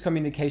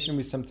miscommunication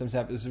we sometimes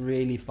have is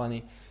really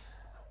funny.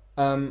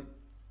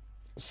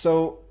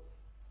 So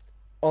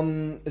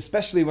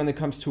especially when it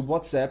comes to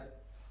WhatsApp.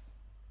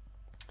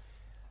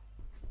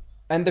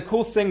 And the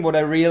cool thing, what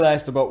I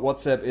realized about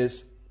WhatsApp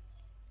is,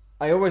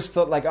 I always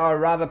thought like, oh, I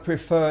rather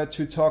prefer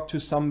to talk to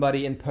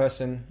somebody in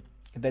person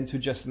than to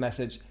just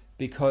message,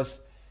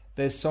 because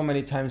there's so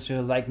many times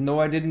you're like, no,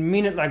 I didn't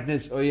mean it like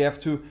this. Or you have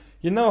to,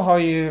 you know how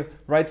you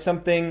write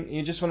something,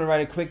 you just want to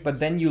write it quick, but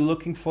then you're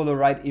looking for the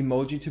right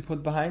emoji to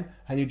put behind,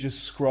 and you're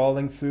just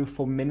scrolling through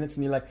for minutes,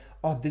 and you're like,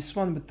 oh, this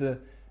one with the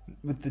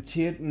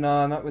tear,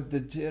 no, not with the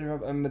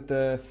teardrop, and with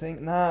the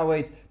thing, no,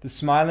 wait, the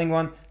smiling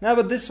one, no,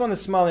 but this one is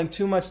smiling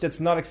too much, that's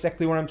not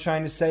exactly what I'm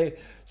trying to say.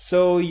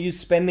 So you're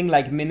spending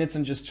like minutes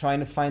on just trying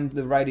to find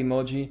the right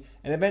emoji,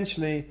 and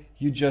eventually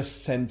you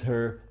just send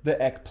her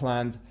the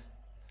eggplant.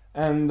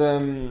 And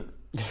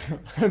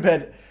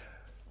but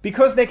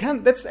because they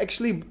can't, that's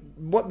actually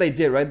what they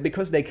did, right?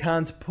 Because they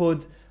can't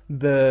put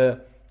a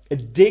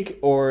dick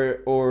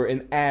or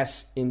an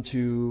ass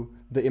into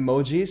the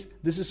emojis.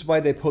 This is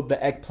why they put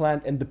the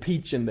eggplant and the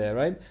peach in there,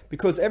 right?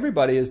 Because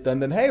everybody has done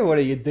that. Hey, what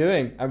are you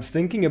doing? I'm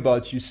thinking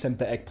about you, sent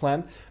the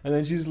eggplant. And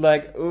then she's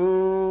like,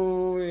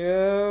 oh,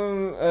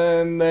 yeah.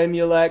 And then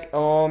you're like,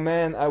 oh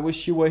man, I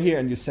wish you were here.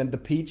 And you sent the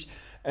peach.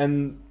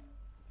 And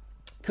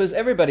because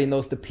everybody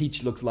knows the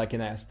peach looks like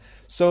an ass.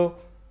 So,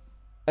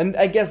 and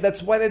I guess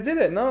that's why they did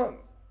it, no?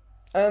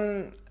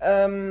 And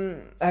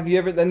have you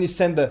ever, then you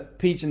send the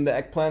peach and the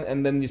eggplant,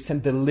 and then you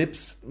send the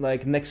lips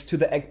like next to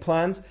the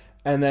eggplant,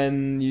 and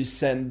then you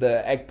send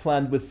the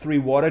eggplant with 3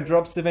 water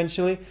drops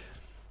eventually.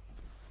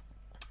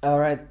 All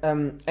right.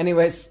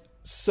 Anyways,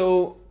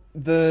 so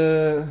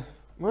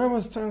what I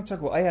was trying to talk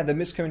about? Oh yeah, the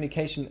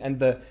miscommunication and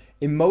the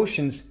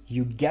emotions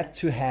you get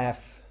to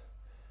have.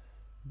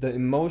 The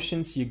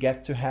emotions you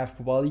get to have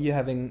while you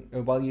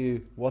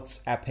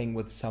WhatsApping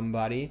with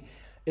somebody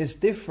is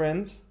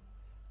different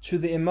to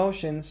the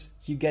emotions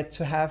you get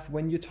to have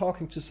when you're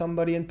talking to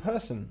somebody in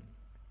person.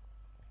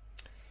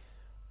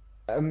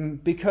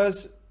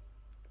 Because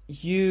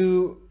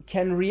you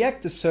can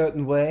react a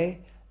certain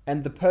way,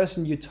 and the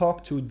person you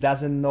talk to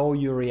doesn't know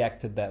you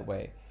reacted that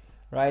way,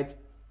 right?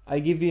 I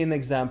give you an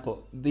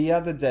example. The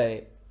other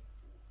day,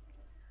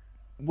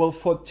 well,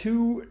 for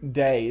 2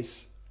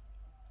 days,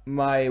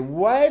 my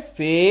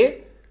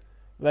wifey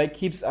like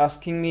keeps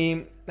asking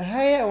me,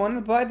 hey, I want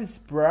to buy this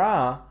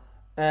bra.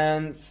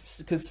 And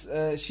because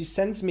she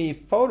sends me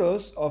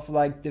photos of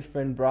like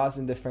different bras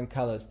in different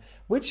colors.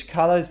 Which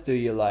colors do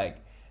you like?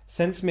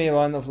 Sends me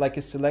one of like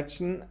a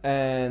selection,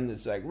 and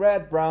it's like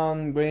red,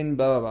 brown, green,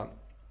 blah, blah, blah.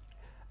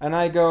 And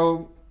I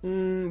go,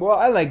 well,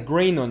 I like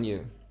green on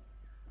you.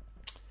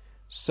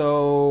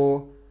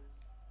 So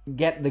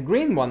get the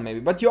green one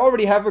maybe. But you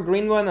already have a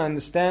green one, I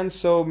understand.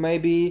 So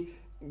maybe,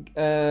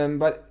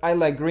 but I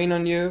like green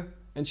on you.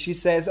 And she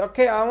says,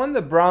 okay, I want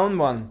the brown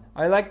one.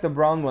 I like the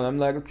brown one. I'm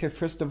like, okay,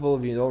 first of all,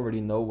 if you already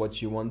know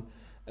what you want,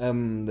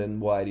 then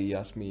why do you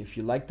ask me? If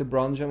you like the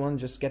brown one,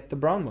 just get the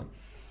brown one.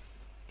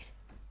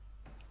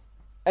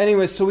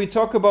 Anyway, so we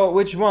talk about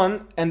which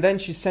one, and then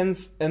she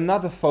sends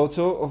another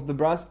photo of the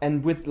bras,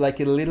 and with like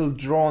a little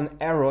drawn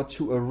arrow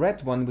to a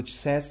red one, which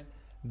says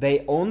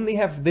they only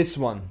have this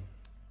one,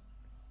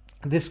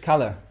 this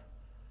color.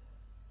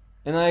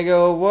 And I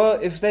go, well,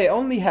 if they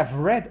only have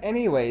red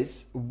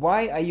anyways,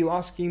 why are you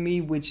asking me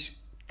which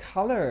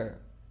color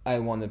I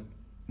want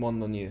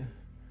on you?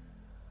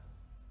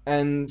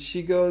 And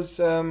she goes,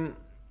 oh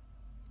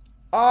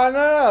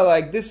no,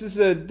 like this is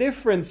a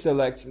different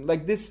selection.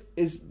 Like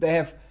they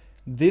have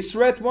this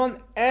red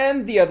one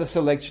and the other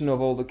selection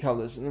of all the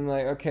colors. And I'm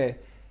like, okay,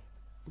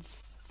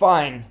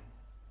 fine.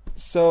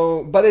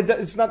 So, but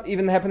it's not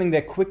even happening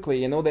that quickly,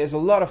 you know. There's a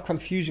lot of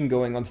confusion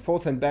going on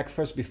forth and back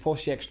first before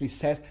she actually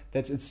says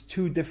that it's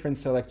 2 different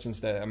selections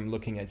that I'm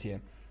looking at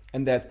here,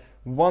 and that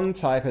one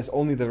type has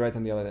only the red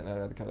and the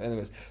other color.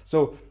 Anyways,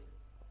 so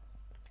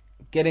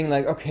getting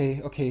like,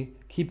 okay,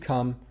 keep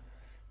calm,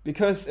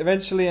 because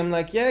eventually I'm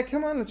like, yeah,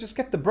 come on, let's just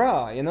get the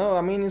bra, you know.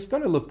 I mean, it's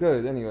gonna look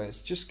good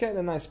anyways. Just get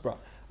a nice bra.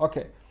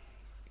 Okay,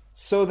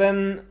 so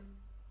then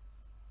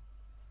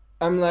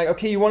I'm like,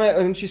 okay, you want to,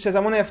 and she says,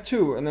 I want to have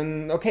 2. And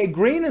then, okay,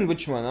 green and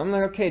which one? I'm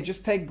like, okay,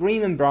 just take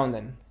green and brown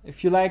then.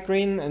 If you like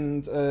green,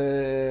 and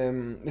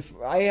if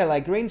I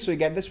like green, so you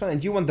get this one,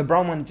 and you want the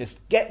brown one,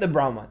 just get the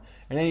brown one.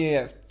 And then you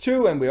have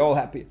 2, and we're all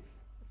happy.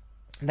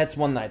 That's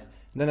one night.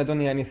 And then I don't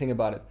hear anything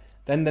about it.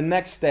 Then the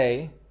next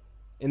day,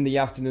 in the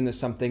afternoon or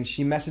something,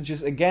 she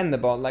messages again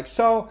about like,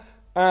 so,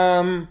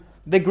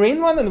 the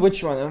green one and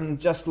which one? I'm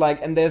just like,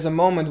 and there's a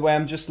moment where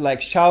I'm just like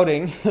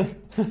shouting,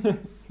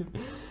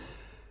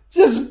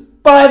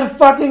 just buy the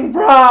fucking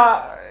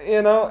bra,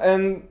 you know.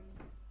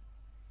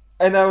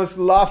 And I was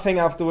laughing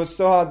afterwards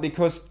so hard,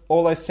 because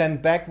all I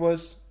sent back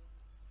was,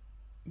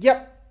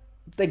 yep,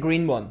 the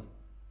green one.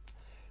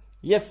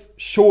 Yes,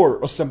 sure,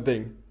 or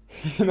something,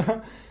 you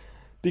know.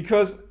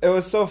 Because it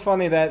was so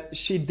funny that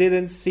she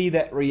didn't see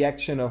that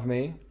reaction of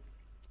me.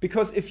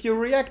 Because if you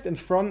react in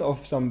front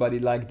of somebody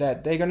like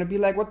that, they're gonna be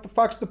like, what the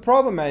fuck's the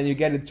problem, man? You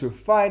get into a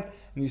fight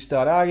and you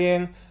start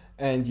arguing,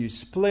 and you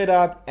split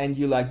up, and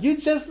you like, you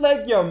just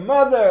like your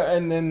mother,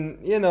 and then,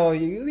 you know,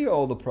 you're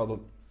all the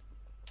problem.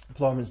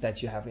 problems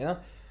that you have, you know.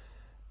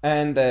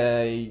 And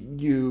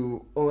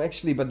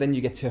but then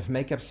you get to have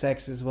makeup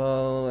sex as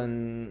well,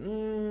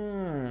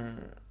 and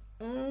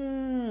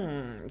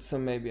so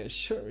maybe I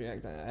should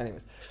react.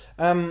 Anyways,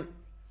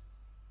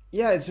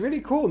 yeah, it's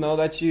really cool, no,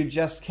 that you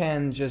just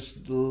can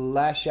just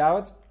lash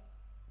out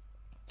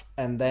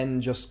and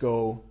then just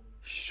go,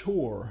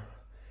 sure.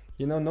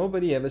 You know,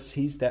 nobody ever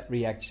sees that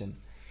reaction.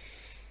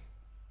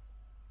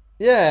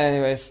 Yeah,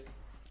 anyways,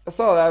 I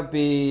thought that'd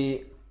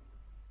be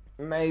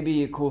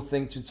maybe a cool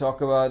thing to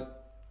talk about.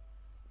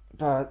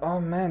 But,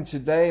 oh man,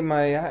 today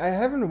I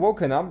haven't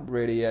woken up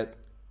really yet.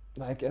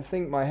 Like, I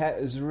think my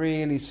head is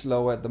really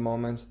slow at the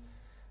moment.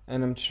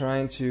 And I'm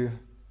trying to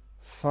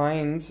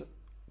find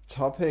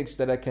topics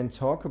that I can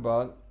talk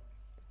about.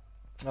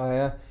 Oh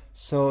yeah,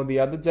 so the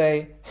other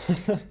day,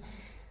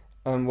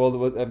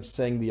 well, I'm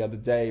saying the other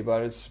day,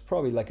 but it's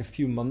probably like a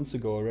few months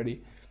ago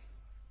already.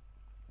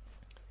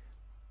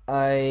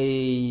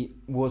 I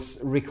was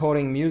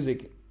recording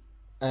music,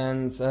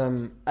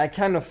 and I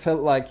kind of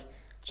felt like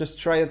just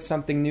try out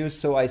something new,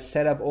 so I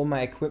set up all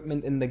my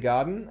equipment in the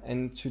garden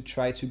and to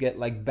try to get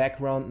like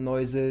background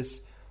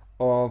noises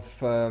of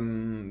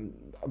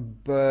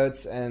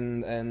birds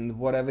and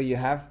whatever you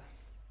have.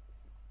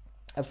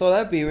 I thought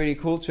that'd be really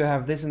cool to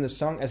have this in the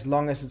song, as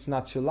long as it's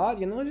not too loud,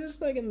 you know,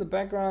 just like in the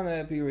background.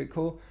 That'd be really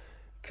cool.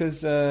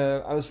 Because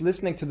I was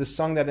listening to the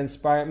song that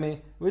inspired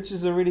me, which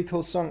is a really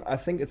cool song. I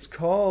think it's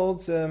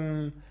called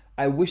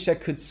I Wish I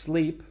Could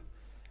Sleep.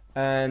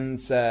 And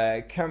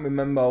I can't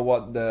remember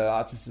what the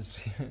artist is.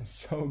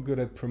 So good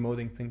at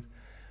promoting things.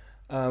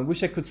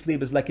 Wish I Could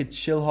Sleep is like a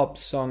chill hop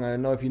song. I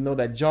don't know if you know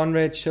that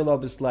genre. Chill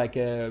hop is like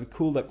a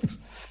cool,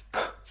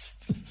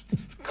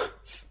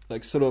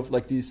 like sort of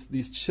like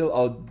these chill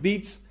out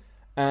beats,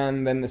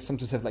 and then they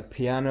sometimes have like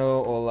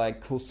piano or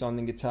like cool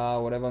sounding guitar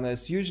or whatever. And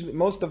it's usually,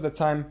 most of the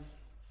time,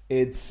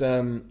 it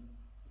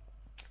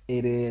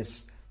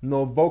is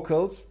no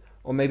vocals,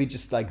 or maybe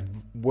just like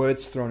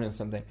words thrown in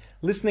something.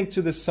 Listening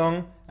to the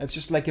song, it's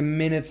just like a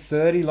minute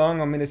 30 long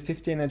or minute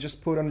 50, and I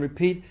just put on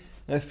repeat.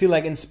 And I feel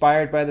like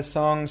inspired by the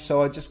song,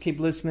 so I just keep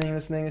listening,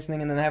 and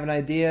then I have an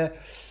idea,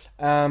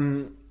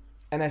 and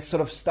I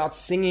sort of start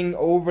singing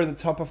over the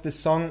top of the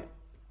song.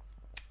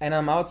 And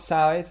I'm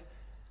outside,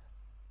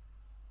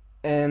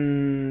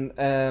 and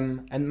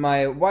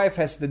my wife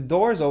has the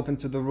doors open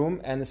to the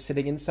room and is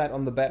sitting inside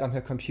on the bed on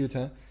her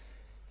computer.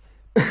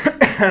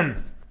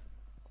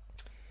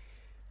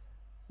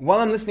 While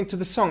I'm listening to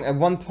the song, at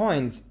one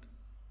point,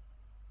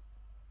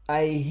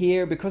 I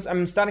hear, because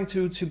I'm starting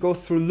to go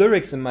through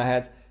lyrics in my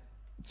head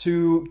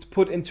to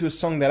put into a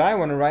song that I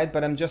want to write,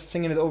 but I'm just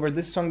singing it over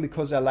this song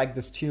because I like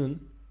this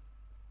tune.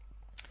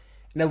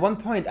 And at one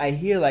point, I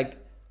hear like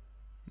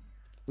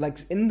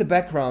in the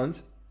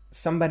background,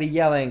 somebody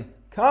yelling,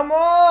 "Come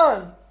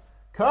on!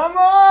 Come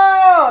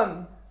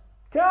on!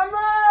 Come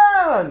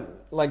on!"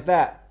 like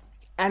that.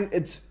 And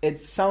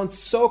it sounds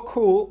so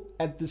cool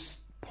at this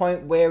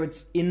point where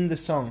it's in the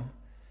song.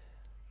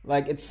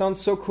 Like, it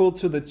sounds so cool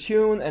to the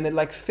tune, and it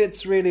like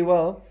fits really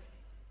well.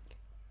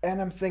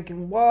 And I'm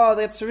thinking, wow,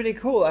 that's really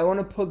cool. I want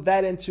to put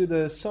that into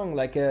the song,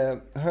 like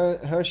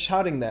her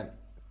shouting that.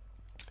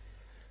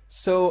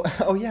 So,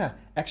 oh yeah,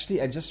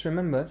 actually I just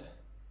remembered,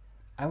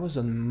 I was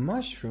on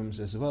mushrooms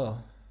as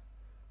well.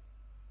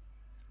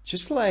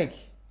 Just like,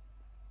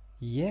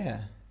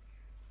 yeah.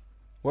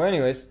 Well,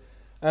 anyways,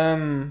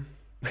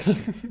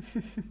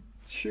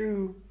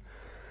 true.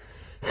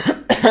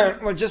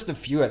 Well, just a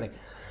few, I think.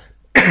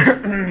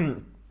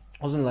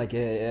 Wasn't like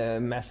a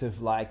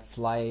massive like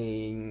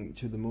flying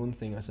to the moon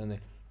thing or something.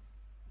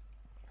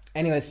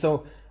 Anyway,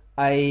 so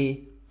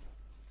I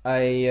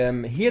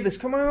hear this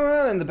 "come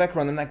on" in the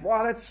background. I'm like,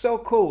 wow, that's so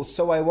cool.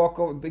 So I walk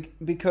over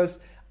because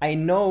I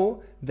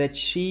know that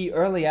she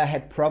earlier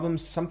had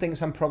problems, some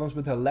problems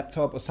with her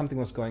laptop or something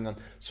was going on.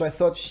 So I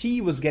thought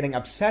she was getting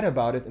upset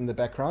about it in the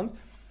background.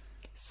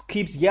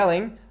 Keeps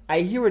yelling.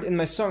 I hear it in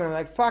my song. I'm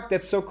like, fuck,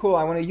 that's so cool.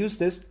 I want to use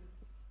this.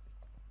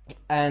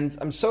 And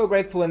I'm so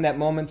grateful in that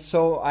moment.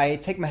 So I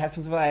take my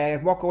headphones off, I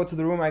walk over to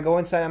the room, I go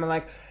inside, I'm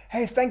like,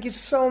 hey, thank you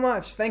so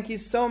much. Thank you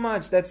so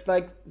much. That's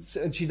like,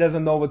 she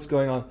doesn't know what's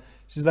going on.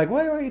 She's like,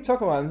 what are you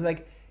talking about? I'm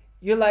like,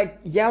 you're like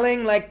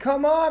yelling, like,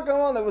 come on, come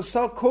on. That was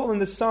so cool in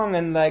the song.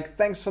 And like,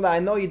 thanks for that. I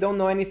know you don't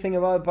know anything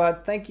about it,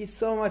 but thank you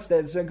so much.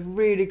 That's like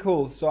really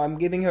cool. So I'm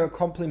giving her a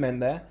compliment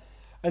there.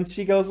 And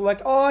she goes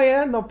like, oh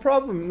yeah, no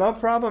problem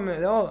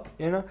at all,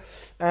 you know,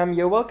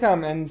 you're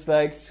welcome. And it's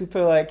like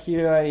super like,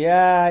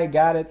 yeah, I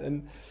got it.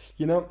 And,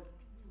 you know,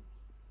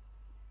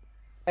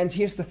 and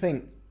here's the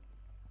thing.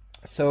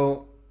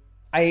 So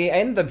I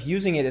ended up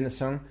using it in the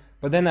song,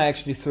 but then I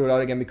actually threw it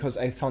out again because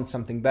I found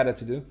something better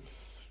to do.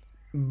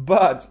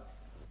 But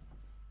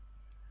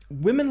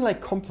women like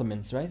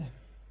compliments, right?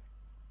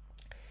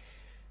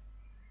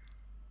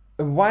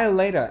 A while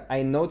later,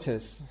 I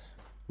noticed,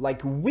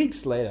 like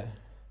weeks later,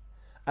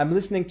 I'm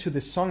listening to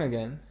this song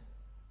again,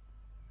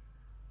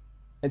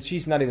 and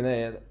she's not even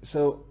there yet.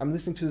 So I'm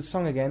listening to the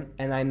song again,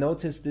 and I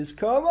noticed this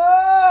 "come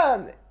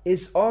on"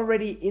 is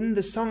already in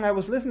the song I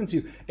was listening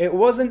to. It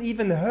wasn't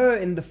even her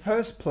in the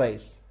first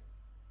place.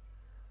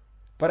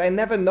 but I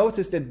never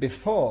noticed it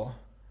before.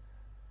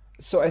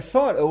 So I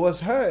thought it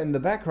was her in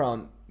the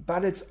background,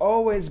 but it's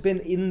always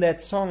been in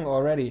that song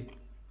already.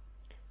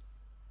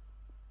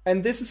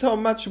 And this is how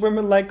much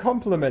women like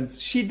compliments.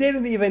 She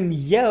didn't even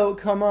yell,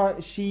 come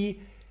on.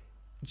 She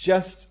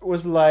just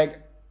was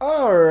like,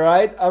 all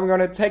right, I'm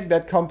gonna take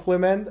that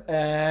compliment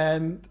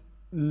and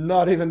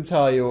not even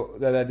tell you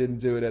that I didn't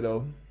do it at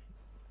all.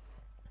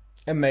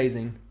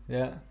 Amazing.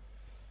 Yeah.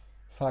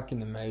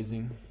 Fucking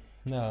amazing.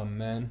 Oh,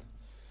 man.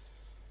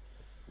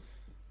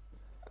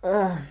 What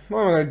am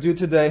I gonna do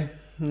today?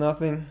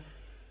 Nothing.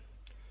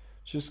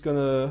 Just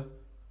gonna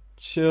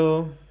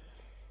chill.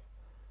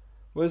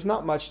 Well, there's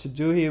not much to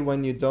do here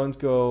when you don't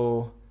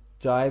go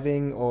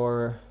diving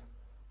or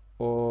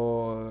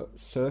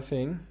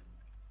surfing,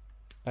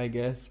 I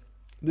guess.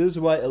 This is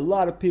why a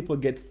lot of people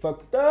get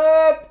fucked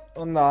up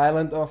on the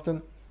island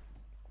often.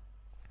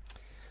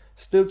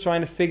 Still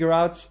trying to figure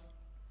out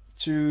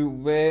to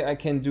where I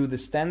can do the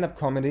stand-up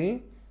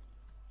comedy.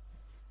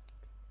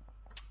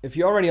 If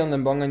you're already on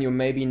Lembongan, you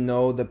maybe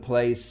know the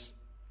place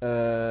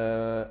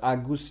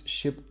Agus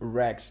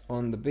Shipwrecks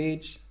on the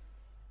beach.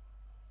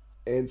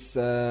 It's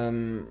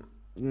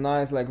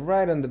nice, like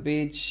right on the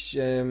beach,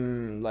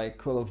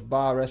 like full of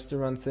bar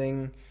restaurant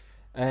thing,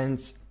 and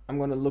I'm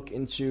gonna look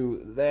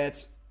into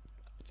that.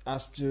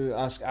 Ask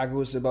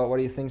Agus about what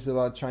he thinks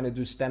about trying to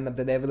do stand-up.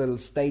 They have a little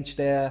stage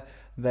there.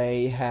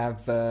 They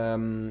have a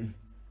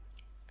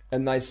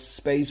nice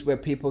space where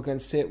people can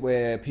sit,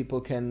 where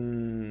people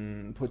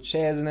can put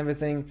chairs and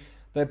everything.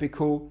 That'd be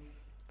cool.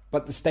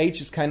 But the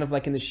stage is kind of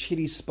like in a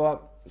shitty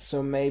spot,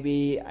 so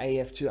maybe I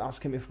have to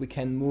ask him if we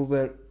can move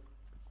it.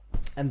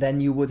 And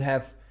then you would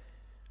have,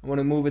 I want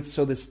to move it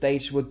so the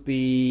stage would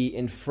be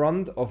in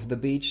front of the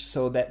beach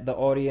so that the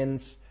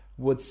audience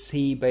would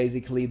see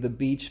basically the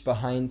beach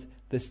behind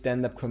the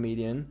stand-up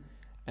comedian.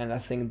 And I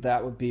think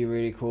that would be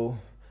really cool.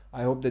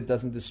 I hope that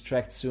doesn't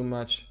distract so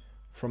much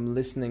from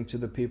listening to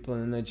the people,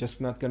 and they're just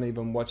not going to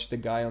even watch the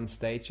guy on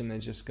stage, and they're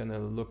just going to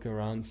look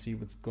around, see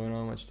what's going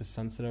on, watch the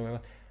sunset or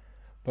whatever.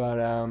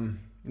 But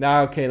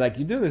now, okay, like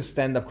you do the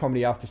stand-up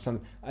comedy after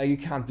sunset. You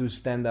can't do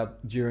stand-up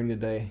during the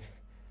day.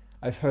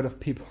 I've heard of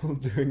people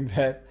doing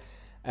that,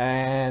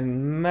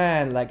 and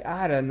man, like,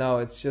 I don't know,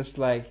 it's just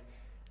like,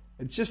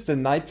 it's just a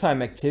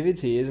nighttime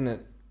activity, isn't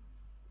it?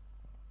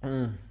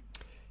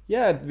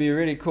 Yeah, it'd be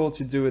really cool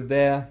to do it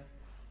there.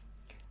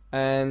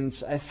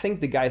 And I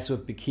think the guys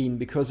would be keen,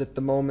 because at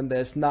the moment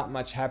there's not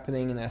much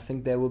happening, and I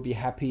think they will be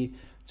happy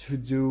to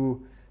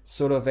do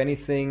sort of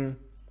anything.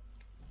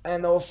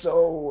 And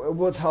also it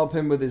would help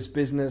him with his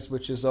business,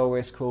 which is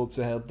always cool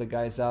to help the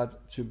guys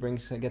out, to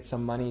get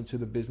some money into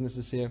the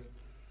businesses here.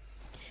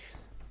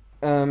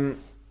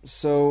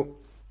 So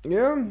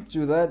yeah,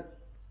 do that.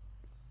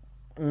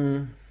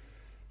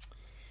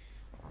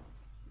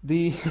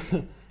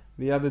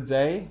 The other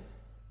day,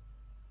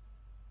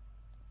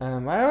 I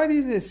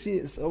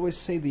always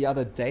say the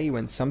other day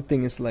when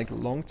something is like a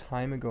long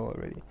time ago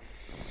already.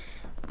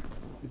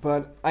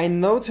 But I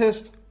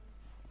noticed,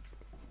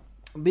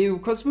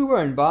 because we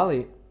were in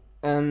Bali,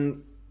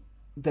 and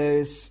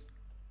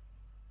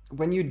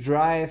when you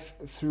drive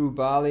through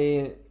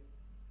Bali,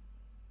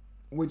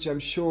 which I'm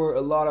sure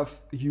a lot of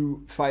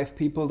you 5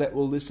 people that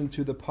will listen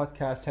to the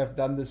podcast have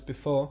done this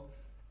before.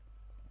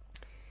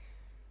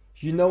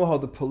 You know how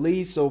the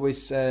police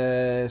always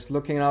is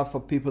looking out for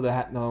people that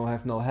have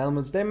no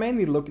helmets.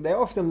 They're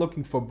often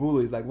looking for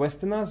bullies, like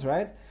Westerners,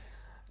 right?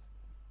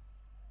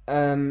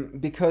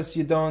 Because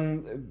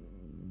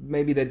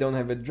maybe they don't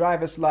have a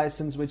driver's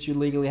license, which you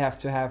legally have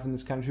to have in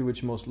this country,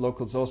 which most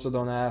locals also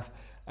don't have.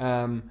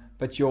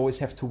 But you always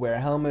have to wear a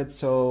helmet,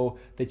 so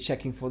they're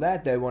checking for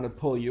that. They want to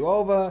pull you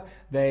over.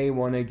 They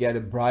want to get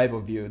a bribe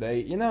of you.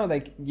 They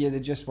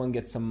just want to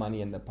get some money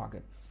in their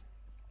pocket.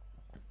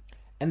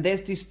 And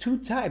there's these 2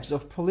 types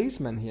of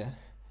policemen here.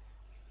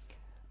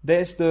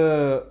 There's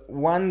the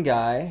one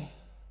guy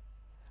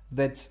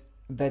that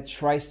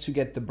tries to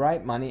get the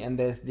bribe money, and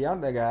there's the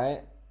other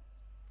guy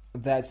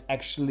that's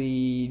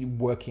actually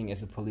working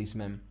as a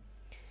policeman.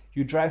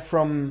 You drive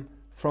from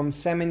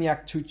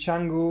Seminyak to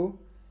Canggu,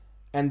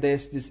 and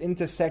there's these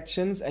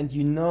intersections, and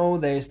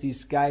there's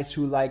these guys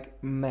who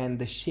like, man,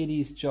 the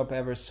shittiest job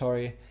ever,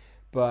 sorry,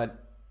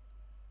 but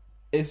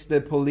is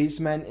the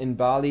policeman in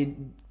Bali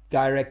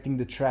directing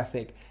the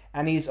traffic,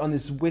 and he's on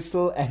his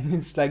whistle, and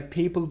it's like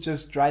people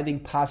just driving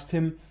past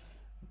him,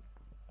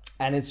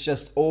 and it's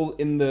just all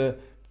in the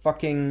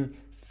fucking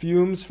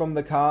fumes from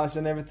the cars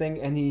and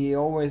everything, and he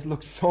always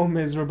looks so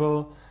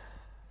miserable,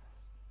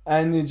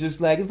 and you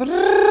just like,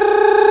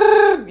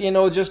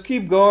 just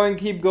keep going,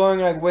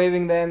 like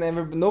waving there,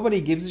 and nobody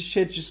gives a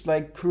shit, just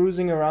like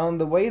cruising around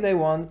the way they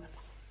want.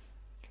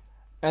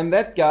 And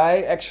that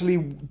guy actually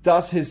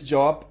does his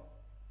job,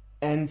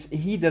 and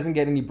he doesn't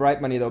get any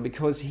bribe money though,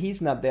 because he's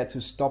not there to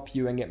stop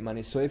you and get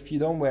money. So if you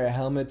don't wear a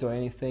helmet or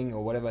anything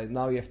or whatever,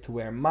 now you have to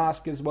wear a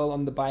mask as well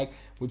on the bike,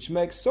 which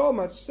makes so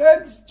much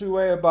sense to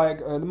wear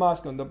the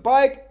mask on the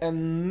bike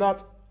and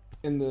not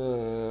in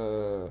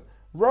the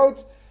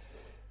road,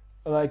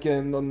 like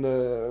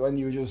when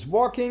you're just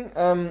walking.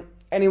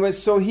 Anyway,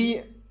 so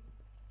he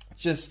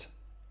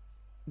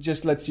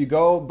just lets you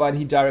go, but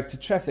he directs the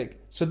traffic.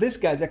 So this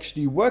guy's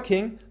actually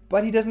working,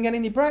 but he doesn't get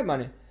any bribe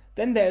money.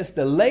 Then there's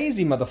the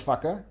lazy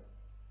motherfucker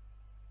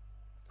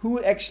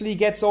who actually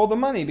gets all the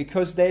money,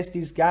 because there's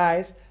these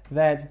guys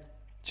that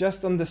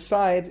just on the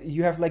side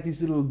you have like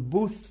these little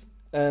booths,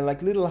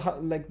 like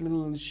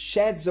little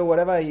sheds or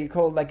whatever you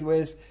call it, like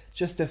where it's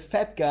just a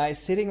fat guy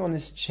sitting on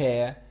his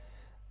chair,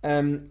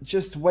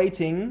 just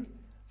waiting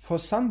for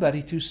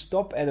somebody to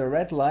stop at a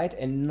red light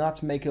and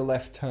not make a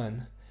left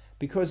turn.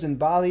 Because in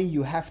Bali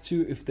you have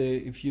to,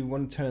 if you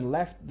want to turn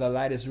left, the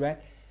light is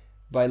red.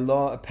 By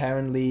law,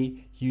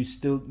 apparently, you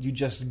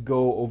just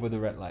go over the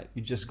red light.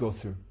 You just go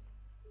through.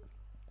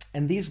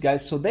 And these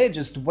guys, so they're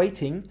just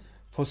waiting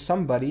for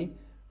somebody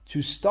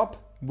to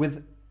stop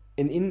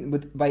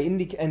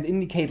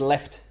indicate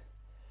left.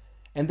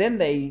 And then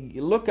they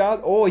look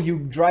out, or you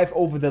drive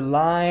over the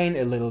line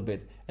a little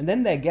bit. And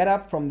then they get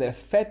up from their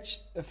fat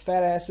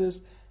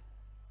asses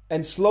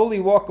and slowly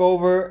walk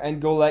over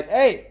and go like,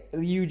 hey,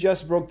 you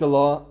just broke the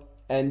law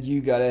and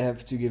you gotta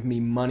have to give me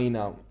money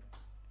now.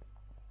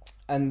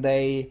 And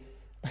they...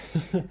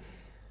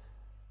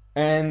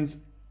 and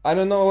I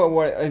don't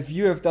know if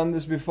you have done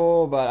this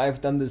before, but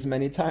I've done this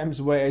many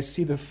times where I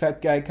see the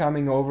fat guy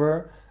coming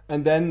over,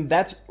 and then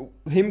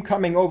him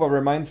coming over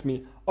reminds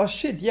me, oh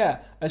shit, yeah,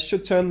 I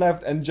should turn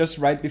left, and just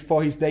right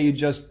before he's there, you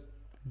just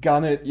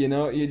gun it, you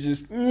know, you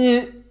just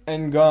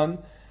and gone.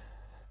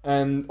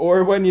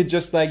 Or when you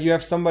just like, you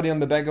have somebody on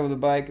the back of the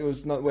bike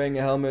who's not wearing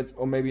a helmet,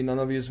 or maybe none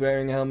of you is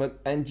wearing a helmet,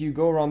 and you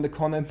go around the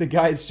corner and the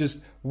guy is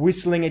just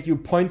whistling at you,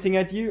 pointing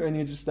at you, and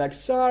you're just like,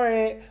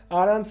 sorry,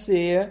 I don't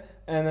see you.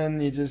 And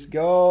then you just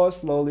go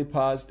slowly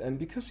past, and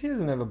because he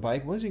doesn't have a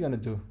bike, what is he gonna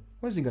do?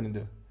 What is he gonna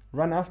do?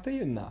 Run after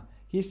you? Nah.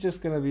 He's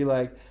just gonna be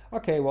like,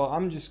 okay, well,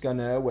 I'm just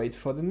gonna wait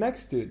for the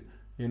next dude,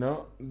 you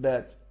know,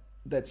 that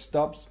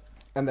stops,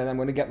 and then I'm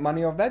gonna get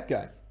money off that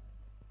guy.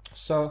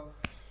 So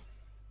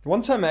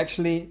one time I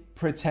actually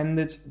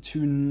pretended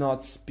to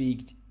not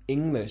speak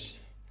English.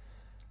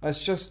 I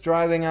was just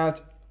driving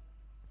out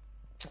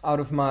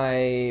of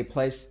my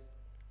place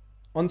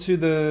onto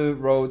the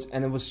road,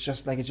 and it was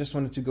just like, I just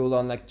wanted to go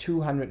down like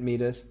 200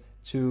 meters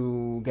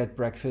to get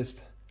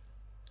breakfast.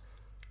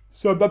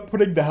 So I'm not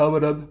putting the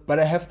helmet on, but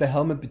I have the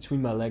helmet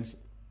between my legs.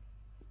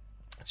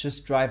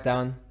 Just drive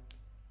down,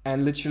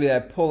 and literally I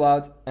pull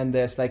out, and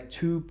there's like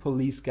 2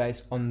 police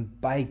guys on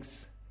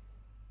bikes.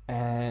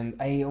 And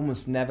I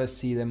almost never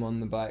see them on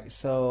the bike.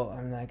 So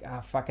I'm like,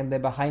 fuck, and they're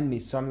behind me.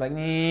 So I'm like,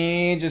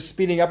 just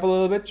speeding up a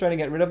little bit, trying to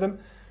get rid of them.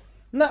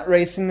 Not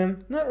racing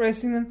them,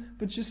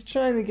 but just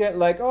trying to get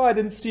like, oh, I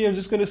didn't see you, I'm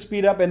just going to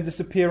speed up and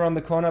disappear around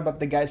the corner,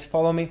 but the guys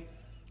follow me.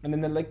 And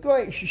then they're like, go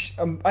ahead,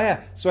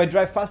 yeah. So I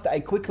drive faster.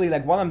 I quickly,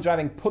 like while I'm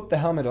driving, put the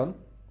helmet on.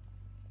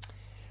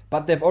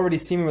 But they've already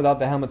seen me without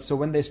the helmet. So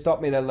when they stop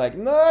me, they're like,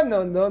 no, I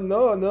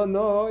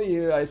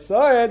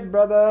saw it,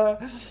 brother.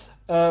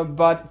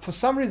 But for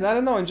some reason, I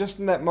don't know, and just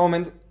in that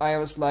moment, I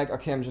was like,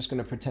 okay, I'm just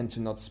going to pretend to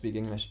not speak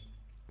English.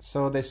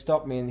 So they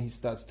stop me, and he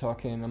starts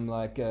talking, and I'm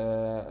like,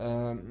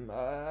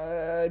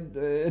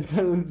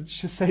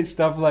 just say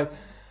stuff like,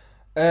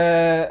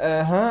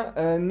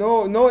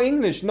 no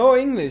English, no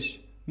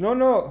English,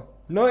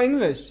 no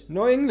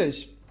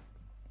English.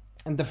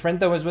 And the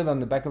friend I was with on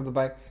the back of the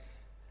bike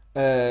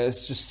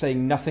is just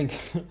saying nothing.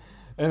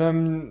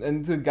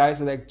 and the guys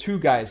are like, 2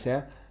 guys,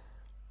 yeah.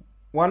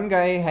 One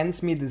guy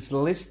hands me this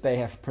list they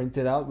have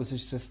printed out, which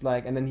is just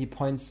like, and then he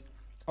points,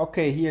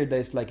 okay, here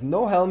there's like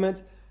no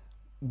helmet,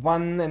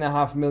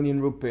 1.5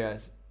 million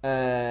rupees,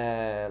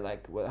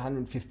 like what,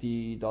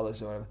 $150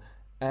 or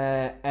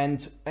whatever,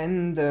 and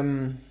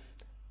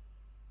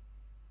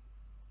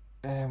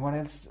what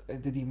else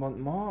did he want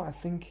more? I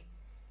think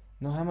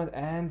no helmet,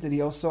 and did he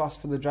also ask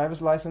for the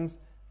driver's license,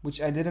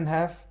 which I didn't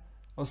have,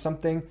 or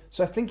something?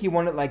 So I think he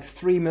wanted like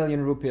 3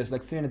 million rupees,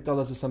 like $300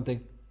 or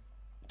something.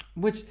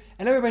 Which,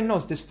 and everybody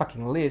knows this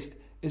fucking list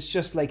is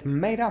just like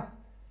made up.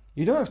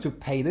 You don't have to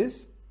pay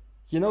this.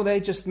 You know, they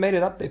just made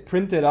it up, they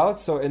printed it out,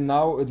 so, and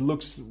now it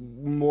looks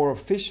more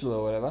official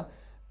or whatever.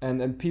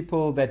 And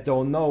people that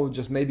don't know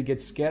just maybe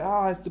get scared,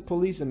 it's the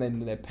police, and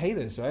then they pay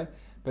this, right?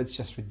 But it's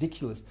just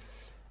ridiculous.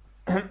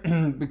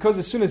 Because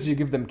as soon as you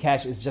give them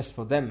cash, it's just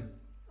for them.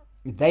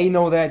 They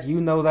know that, you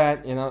know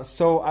that, you know.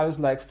 So I was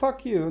like,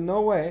 fuck you,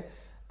 no way.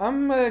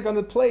 I'm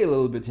gonna play a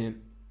little bit here.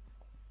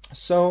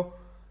 So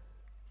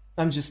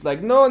I'm just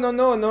like, no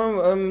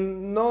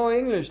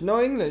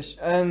English.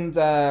 And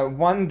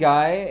one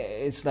guy,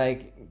 it's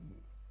like,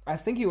 I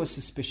think he was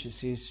suspicious.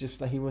 He's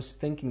just like, he was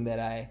thinking that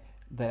I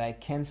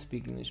can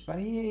speak English, but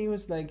he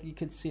was like, you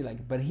could see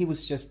like, but he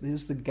was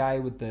the guy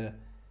with the,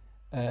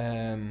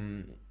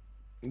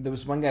 there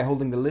was one guy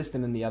holding the list,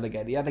 and then the other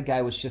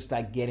guy was just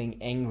like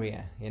getting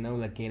angrier, you know,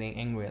 like getting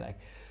angry, like,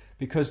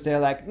 because they're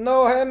like,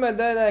 no helmet,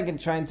 that I can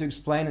trying to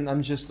explain, and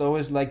I'm just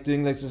always like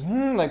doing like this,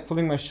 like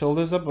putting my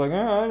shoulders up, like,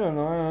 I don't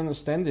know, I don't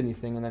understand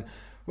anything, and then,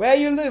 where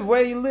you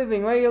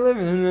living,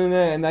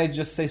 and I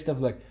just say stuff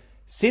like,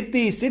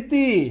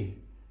 city,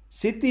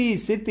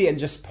 and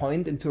just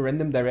point into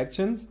random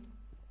directions,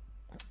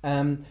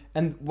 and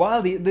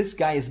while this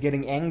guy is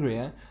getting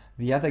angrier,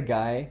 the other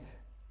guy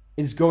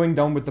is going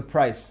down with the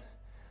price.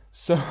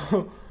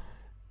 So,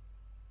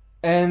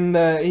 and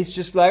he's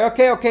just like,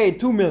 okay,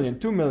 2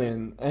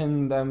 million.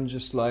 And I'm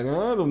just like,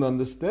 I don't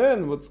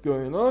understand what's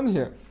going on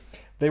here.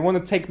 They want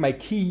to take my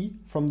key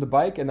from the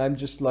bike, and I'm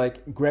just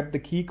like, grab the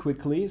key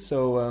quickly.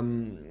 So,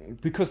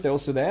 because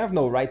they have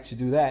no right to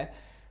do that.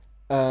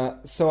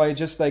 So I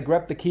just like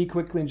grab the key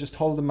quickly and just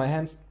hold it in my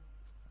hands.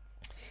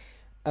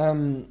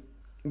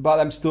 But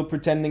I'm still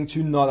pretending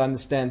to not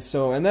understand.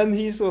 So, and then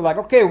he's like,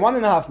 okay,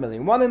 1.5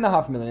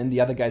 million. And the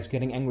other guy's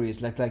getting angry.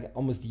 He's like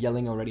almost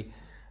yelling already.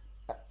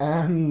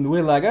 And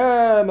we're like,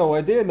 no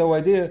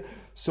idea.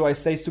 So I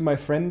say to my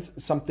friend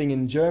something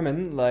in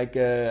German, like,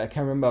 I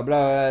can't remember,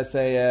 blah, I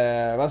say,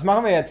 was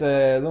machen wir jetzt?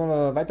 Sollen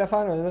wir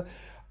weiterfahren?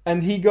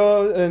 And he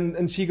goes,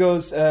 and she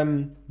goes,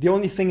 the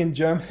only thing in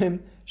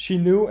German she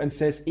knew, and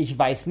says, ich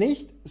weiß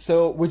nicht.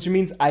 So, which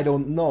means I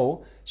don't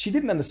know. She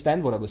didn't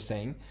understand what I was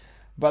saying,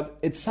 but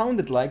it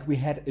sounded like we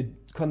had a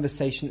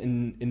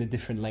conversation in a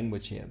different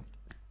language here.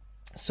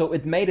 So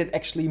it made it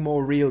actually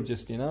more real,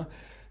 just,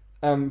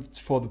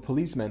 for the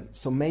policemen.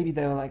 So maybe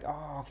they were like,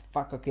 oh,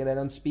 fuck, okay, they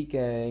don't speak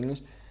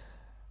English.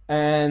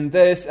 And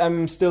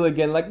I'm still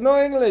again like,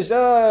 no English,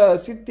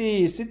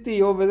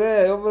 city, over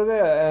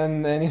there.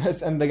 And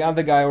anyways, and the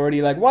other guy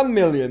already like 1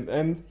 million.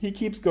 And he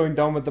keeps going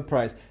down with the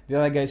price. The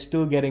other guy's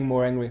still getting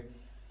more angry.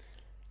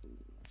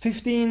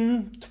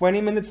 15,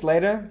 20 minutes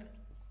later,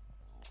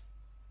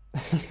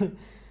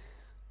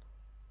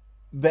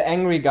 the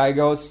angry guy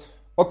goes,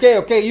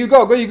 okay, you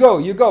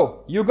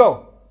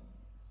go.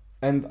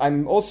 And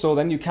I'm also,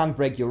 then you can't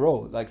break your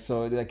role, like,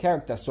 so the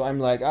character. So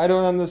I'm like, I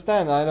don't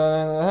understand.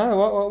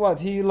 What?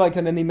 He like,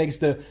 and then he makes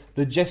the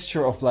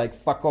gesture of like,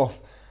 fuck off.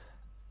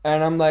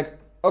 And I'm like,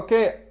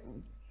 okay.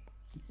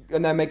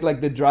 And I make like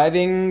the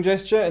driving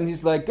gesture, and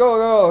he's like,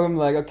 go. I'm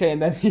like, okay.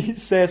 And then he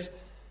says,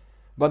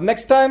 but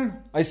next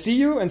time I see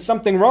you and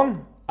something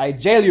wrong, I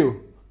jail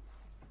you.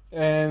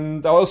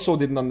 And I also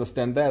didn't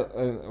understand that,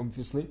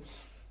 obviously.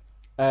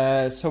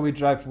 So we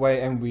drive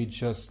away, and we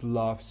just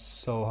laugh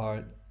so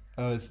hard.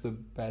 Oh, it's the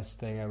best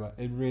thing ever.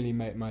 It really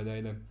made my day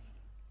then.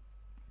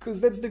 Because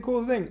that's the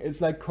cool thing.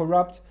 It's like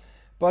corrupt,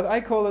 but I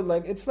call it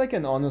like, it's like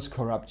an honest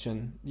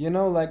corruption.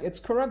 Like it's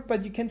corrupt,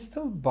 but you can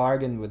still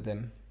bargain with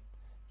them.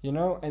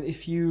 And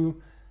if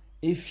you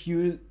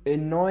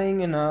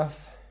annoying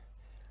enough,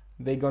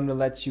 they're gonna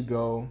let you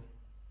go.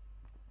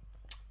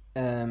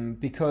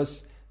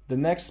 Because the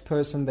next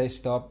person they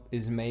stop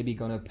is maybe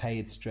gonna pay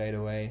it straight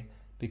away,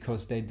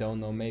 because they don't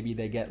know. Maybe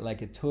they get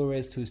like a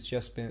tourist who's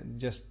just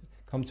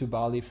come to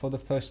Bali for the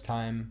first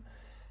time,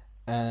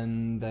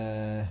 and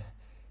and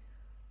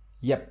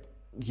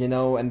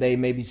they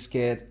may be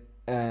scared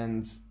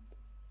and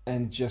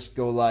just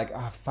go like,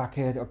 fuck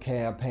it,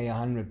 okay, I'll pay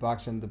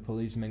 $100, and the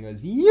policeman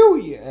goes,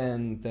 you,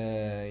 and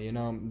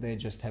they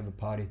just have a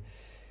party.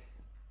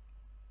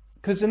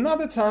 Because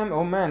another time,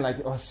 oh man, like,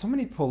 so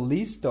many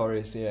police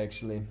stories here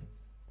actually.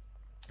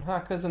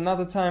 Because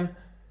another time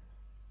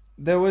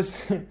there was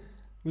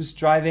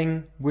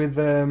driving with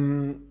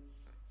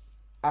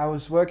I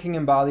was working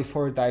in Bali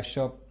for a dive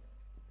shop,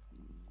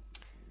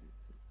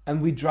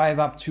 and we drive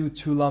up to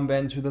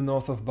Lamben, to the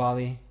north of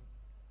Bali.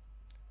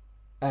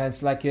 And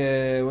it's like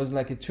it was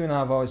like a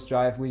 2.5 hours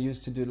drive. We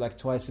used to do it like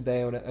twice a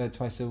day or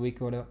twice a week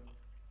or whatever.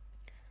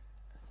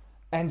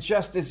 And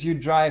just as you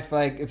drive,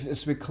 like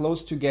as we're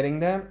close to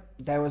getting there,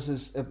 there was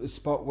a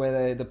spot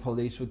where the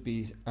police would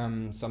be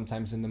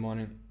sometimes in the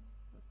morning.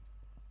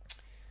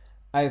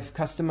 I have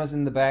customers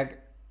in the back,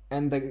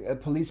 and the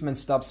policeman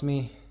stops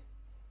me.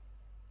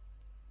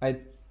 I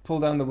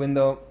pull down the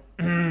window,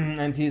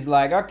 and he's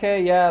like,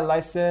 okay, yeah,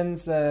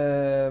 license,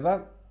 and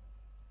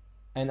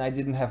I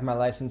didn't have my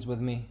license with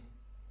me.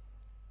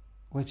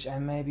 Which I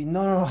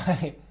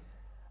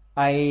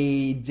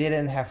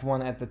didn't have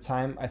one at the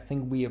time. I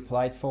think we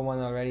applied for one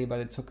already, but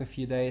it took a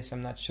few days,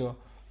 I'm not sure.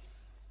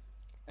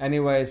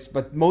 Anyways,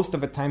 but most of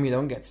the time you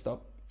don't get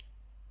stopped.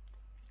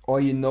 Or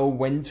you know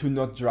when to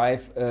not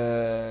drive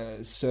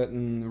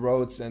certain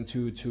roads and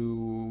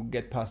to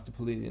get past the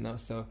police,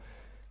 so...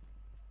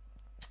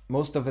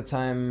 Most of the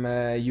time,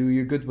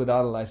 you're good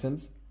without a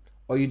license,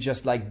 or you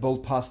just like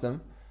bolt past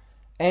them.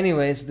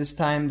 Anyways, this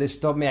time they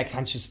stopped me. I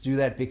can't just do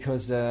that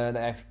because I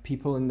have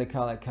people in the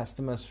car, like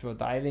customers for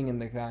diving in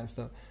the car and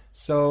stuff.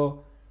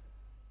 So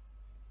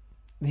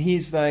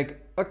he's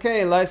like,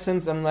 okay,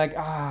 license. I'm like,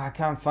 I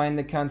can't find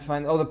it.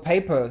 Oh, the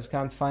papers,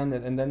 can't find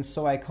it. And then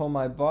so I call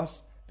my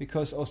boss,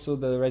 because also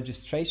the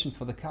registration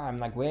for the car. I'm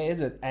like, where is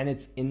it? And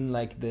it's in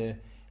like the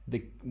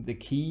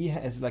key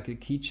has like a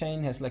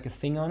keychain, has like a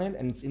thing on it,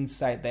 and it's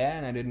inside there,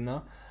 and I didn't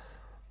know.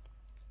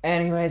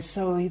 Anyway,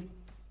 so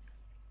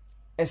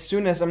as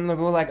soon as I'm gonna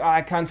go like,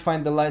 I can't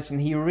find the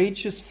license, he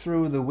reaches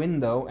through the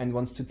window and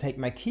wants to take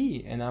my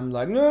key, and I'm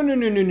like, no.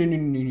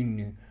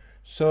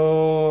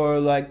 So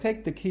like,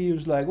 take the key. He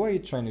was like, what are you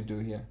trying to do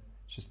here?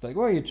 Just like,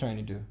 what are you trying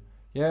to do?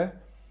 Yeah,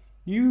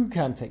 you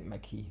can't take my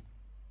key.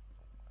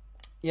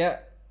 Yeah.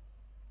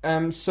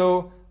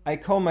 So I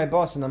call my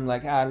boss, and I'm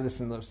like,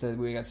 listen,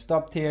 we got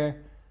stopped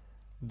here,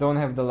 don't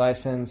have the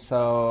license,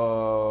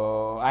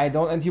 so I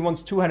don't, and he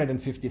wants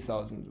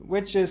 250,000,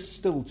 which is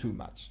still too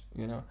much,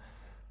 you know,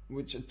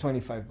 which is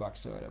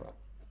 $25 or whatever.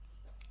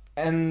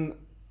 And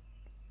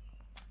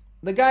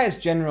the guy is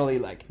generally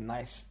like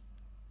nice,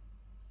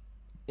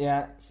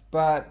 yeah,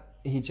 but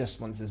he just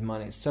wants his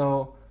money.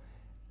 So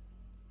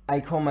I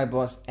call my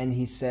boss and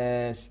he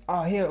says,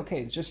 oh, here,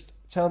 okay, just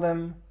tell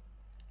them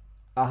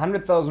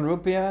 100,000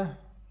 rupiah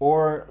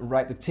or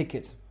write the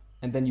ticket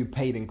and then you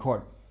pay it in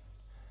court.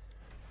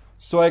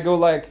 So I go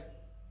like,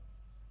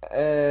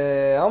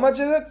 how much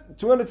is it?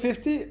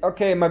 250?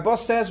 Okay, my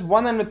boss says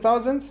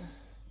 100,000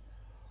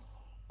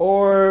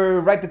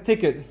 or write the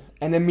ticket.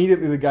 And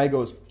immediately the guy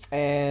goes,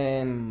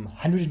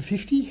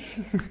 150?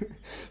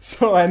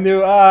 So I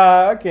knew,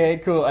 okay,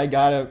 cool, I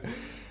got it.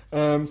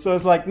 So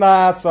it's like,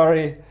 nah,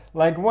 sorry,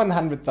 like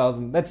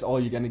 100,000, that's all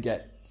you're gonna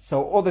get.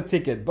 So, or the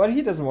ticket, but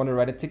he doesn't want to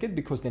write a ticket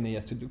because then he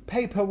has to do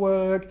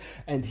paperwork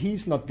and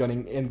he's not gonna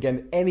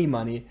get any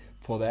money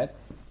for that.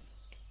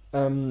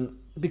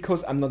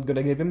 Because I'm not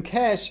gonna give him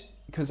cash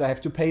because I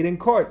have to pay it in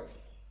court.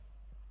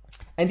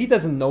 And he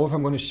doesn't know if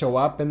I'm gonna show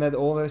up and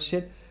all that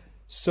shit.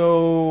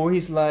 So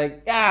he's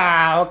like,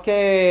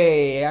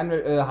 okay,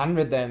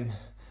 100 then.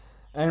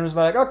 And he was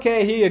like,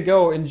 okay, here you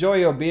go, enjoy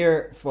your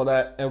beer for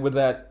that, with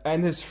that.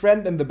 And his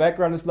friend in the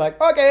background is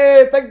like,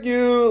 okay, thank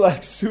you,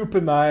 like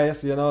super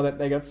nice, you know, that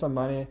they got some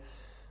money.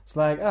 It's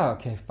like, oh,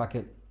 okay, fuck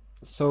it.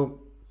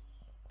 So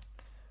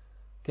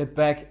get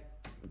back,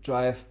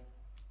 drive.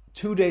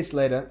 2 days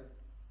later,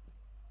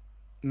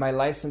 my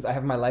license, I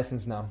have my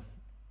license now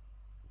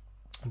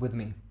with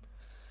me.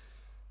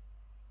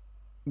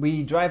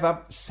 We drive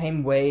up,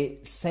 same way,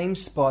 same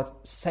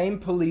spot, same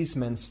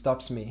policeman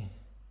stops me.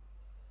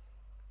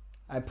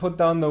 I put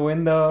down the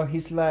window,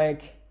 he's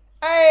like,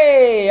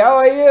 hey, how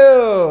are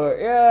you?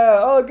 Yeah,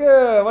 all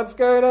good, what's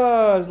going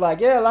on? It's like,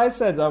 yeah,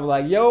 license. I'm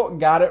like, yo,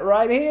 got it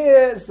right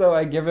here. So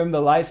I give him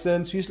the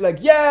license. He's like,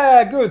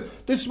 yeah, good.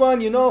 This one,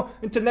 you know,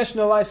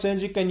 international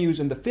license you can use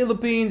in the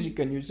Philippines, you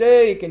can use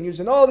you can use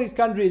in all these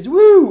countries.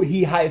 Woo!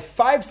 He high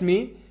fives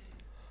me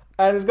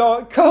and is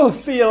going, cool,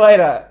 see you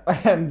later.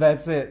 And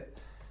that's it.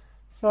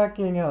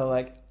 Fucking hell,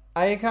 like,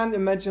 I can't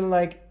imagine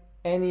like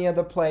any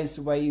other place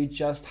where you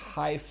just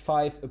high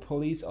five a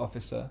police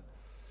officer.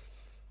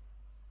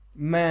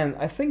 Man,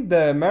 I think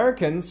the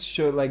Americans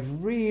should like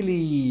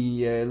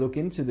really look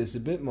into this a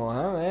bit more,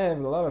 huh? They have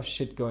a lot of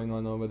shit going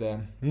on over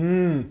there.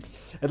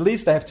 At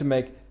least I have to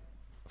make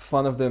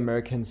fun of the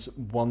Americans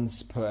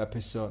once per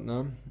episode,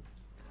 no?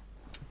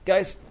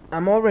 Guys,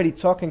 I'm already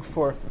talking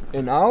for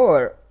an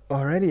hour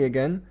already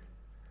again,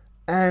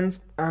 and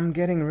I'm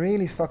getting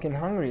really fucking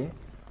hungry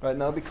right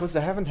now because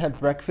I haven't had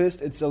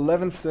breakfast. It's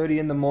 11:30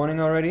 in the morning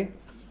already,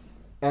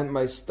 and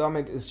my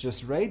stomach is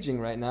just raging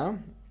right now.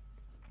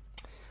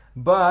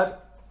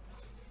 But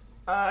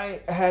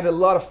I had a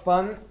lot of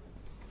fun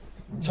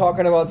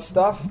talking about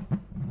stuff.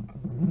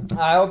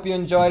 I hope you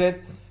enjoyed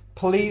it.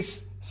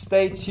 Please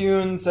stay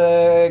tuned.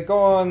 Go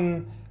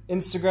on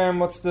Instagram.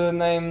 What's the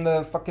name?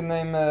 The fucking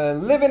name?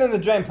 Livin' in a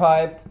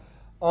Drainpipe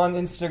on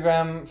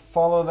Instagram.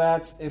 Follow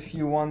that if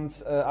you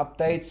want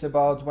updates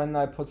about when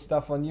I put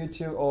stuff on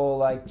YouTube, or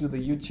like do the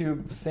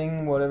YouTube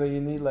thing, whatever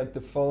you need, like the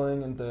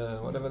following and the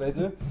whatever they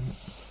do.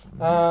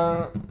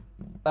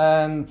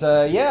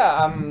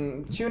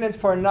 Tune in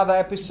for another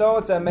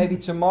episode. Maybe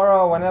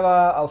tomorrow, whenever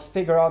I'll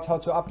figure out how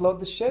to upload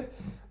this shit.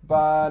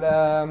 But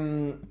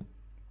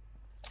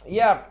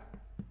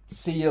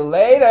see you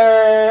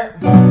later.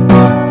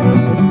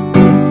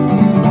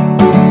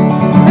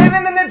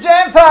 Living in the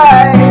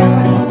Drainpipe.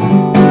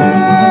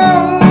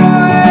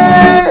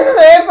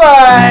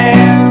 Bye.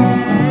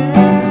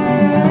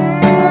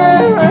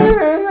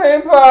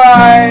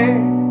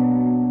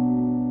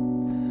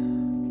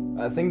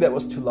 I think that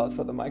was too loud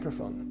for the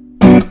microphone.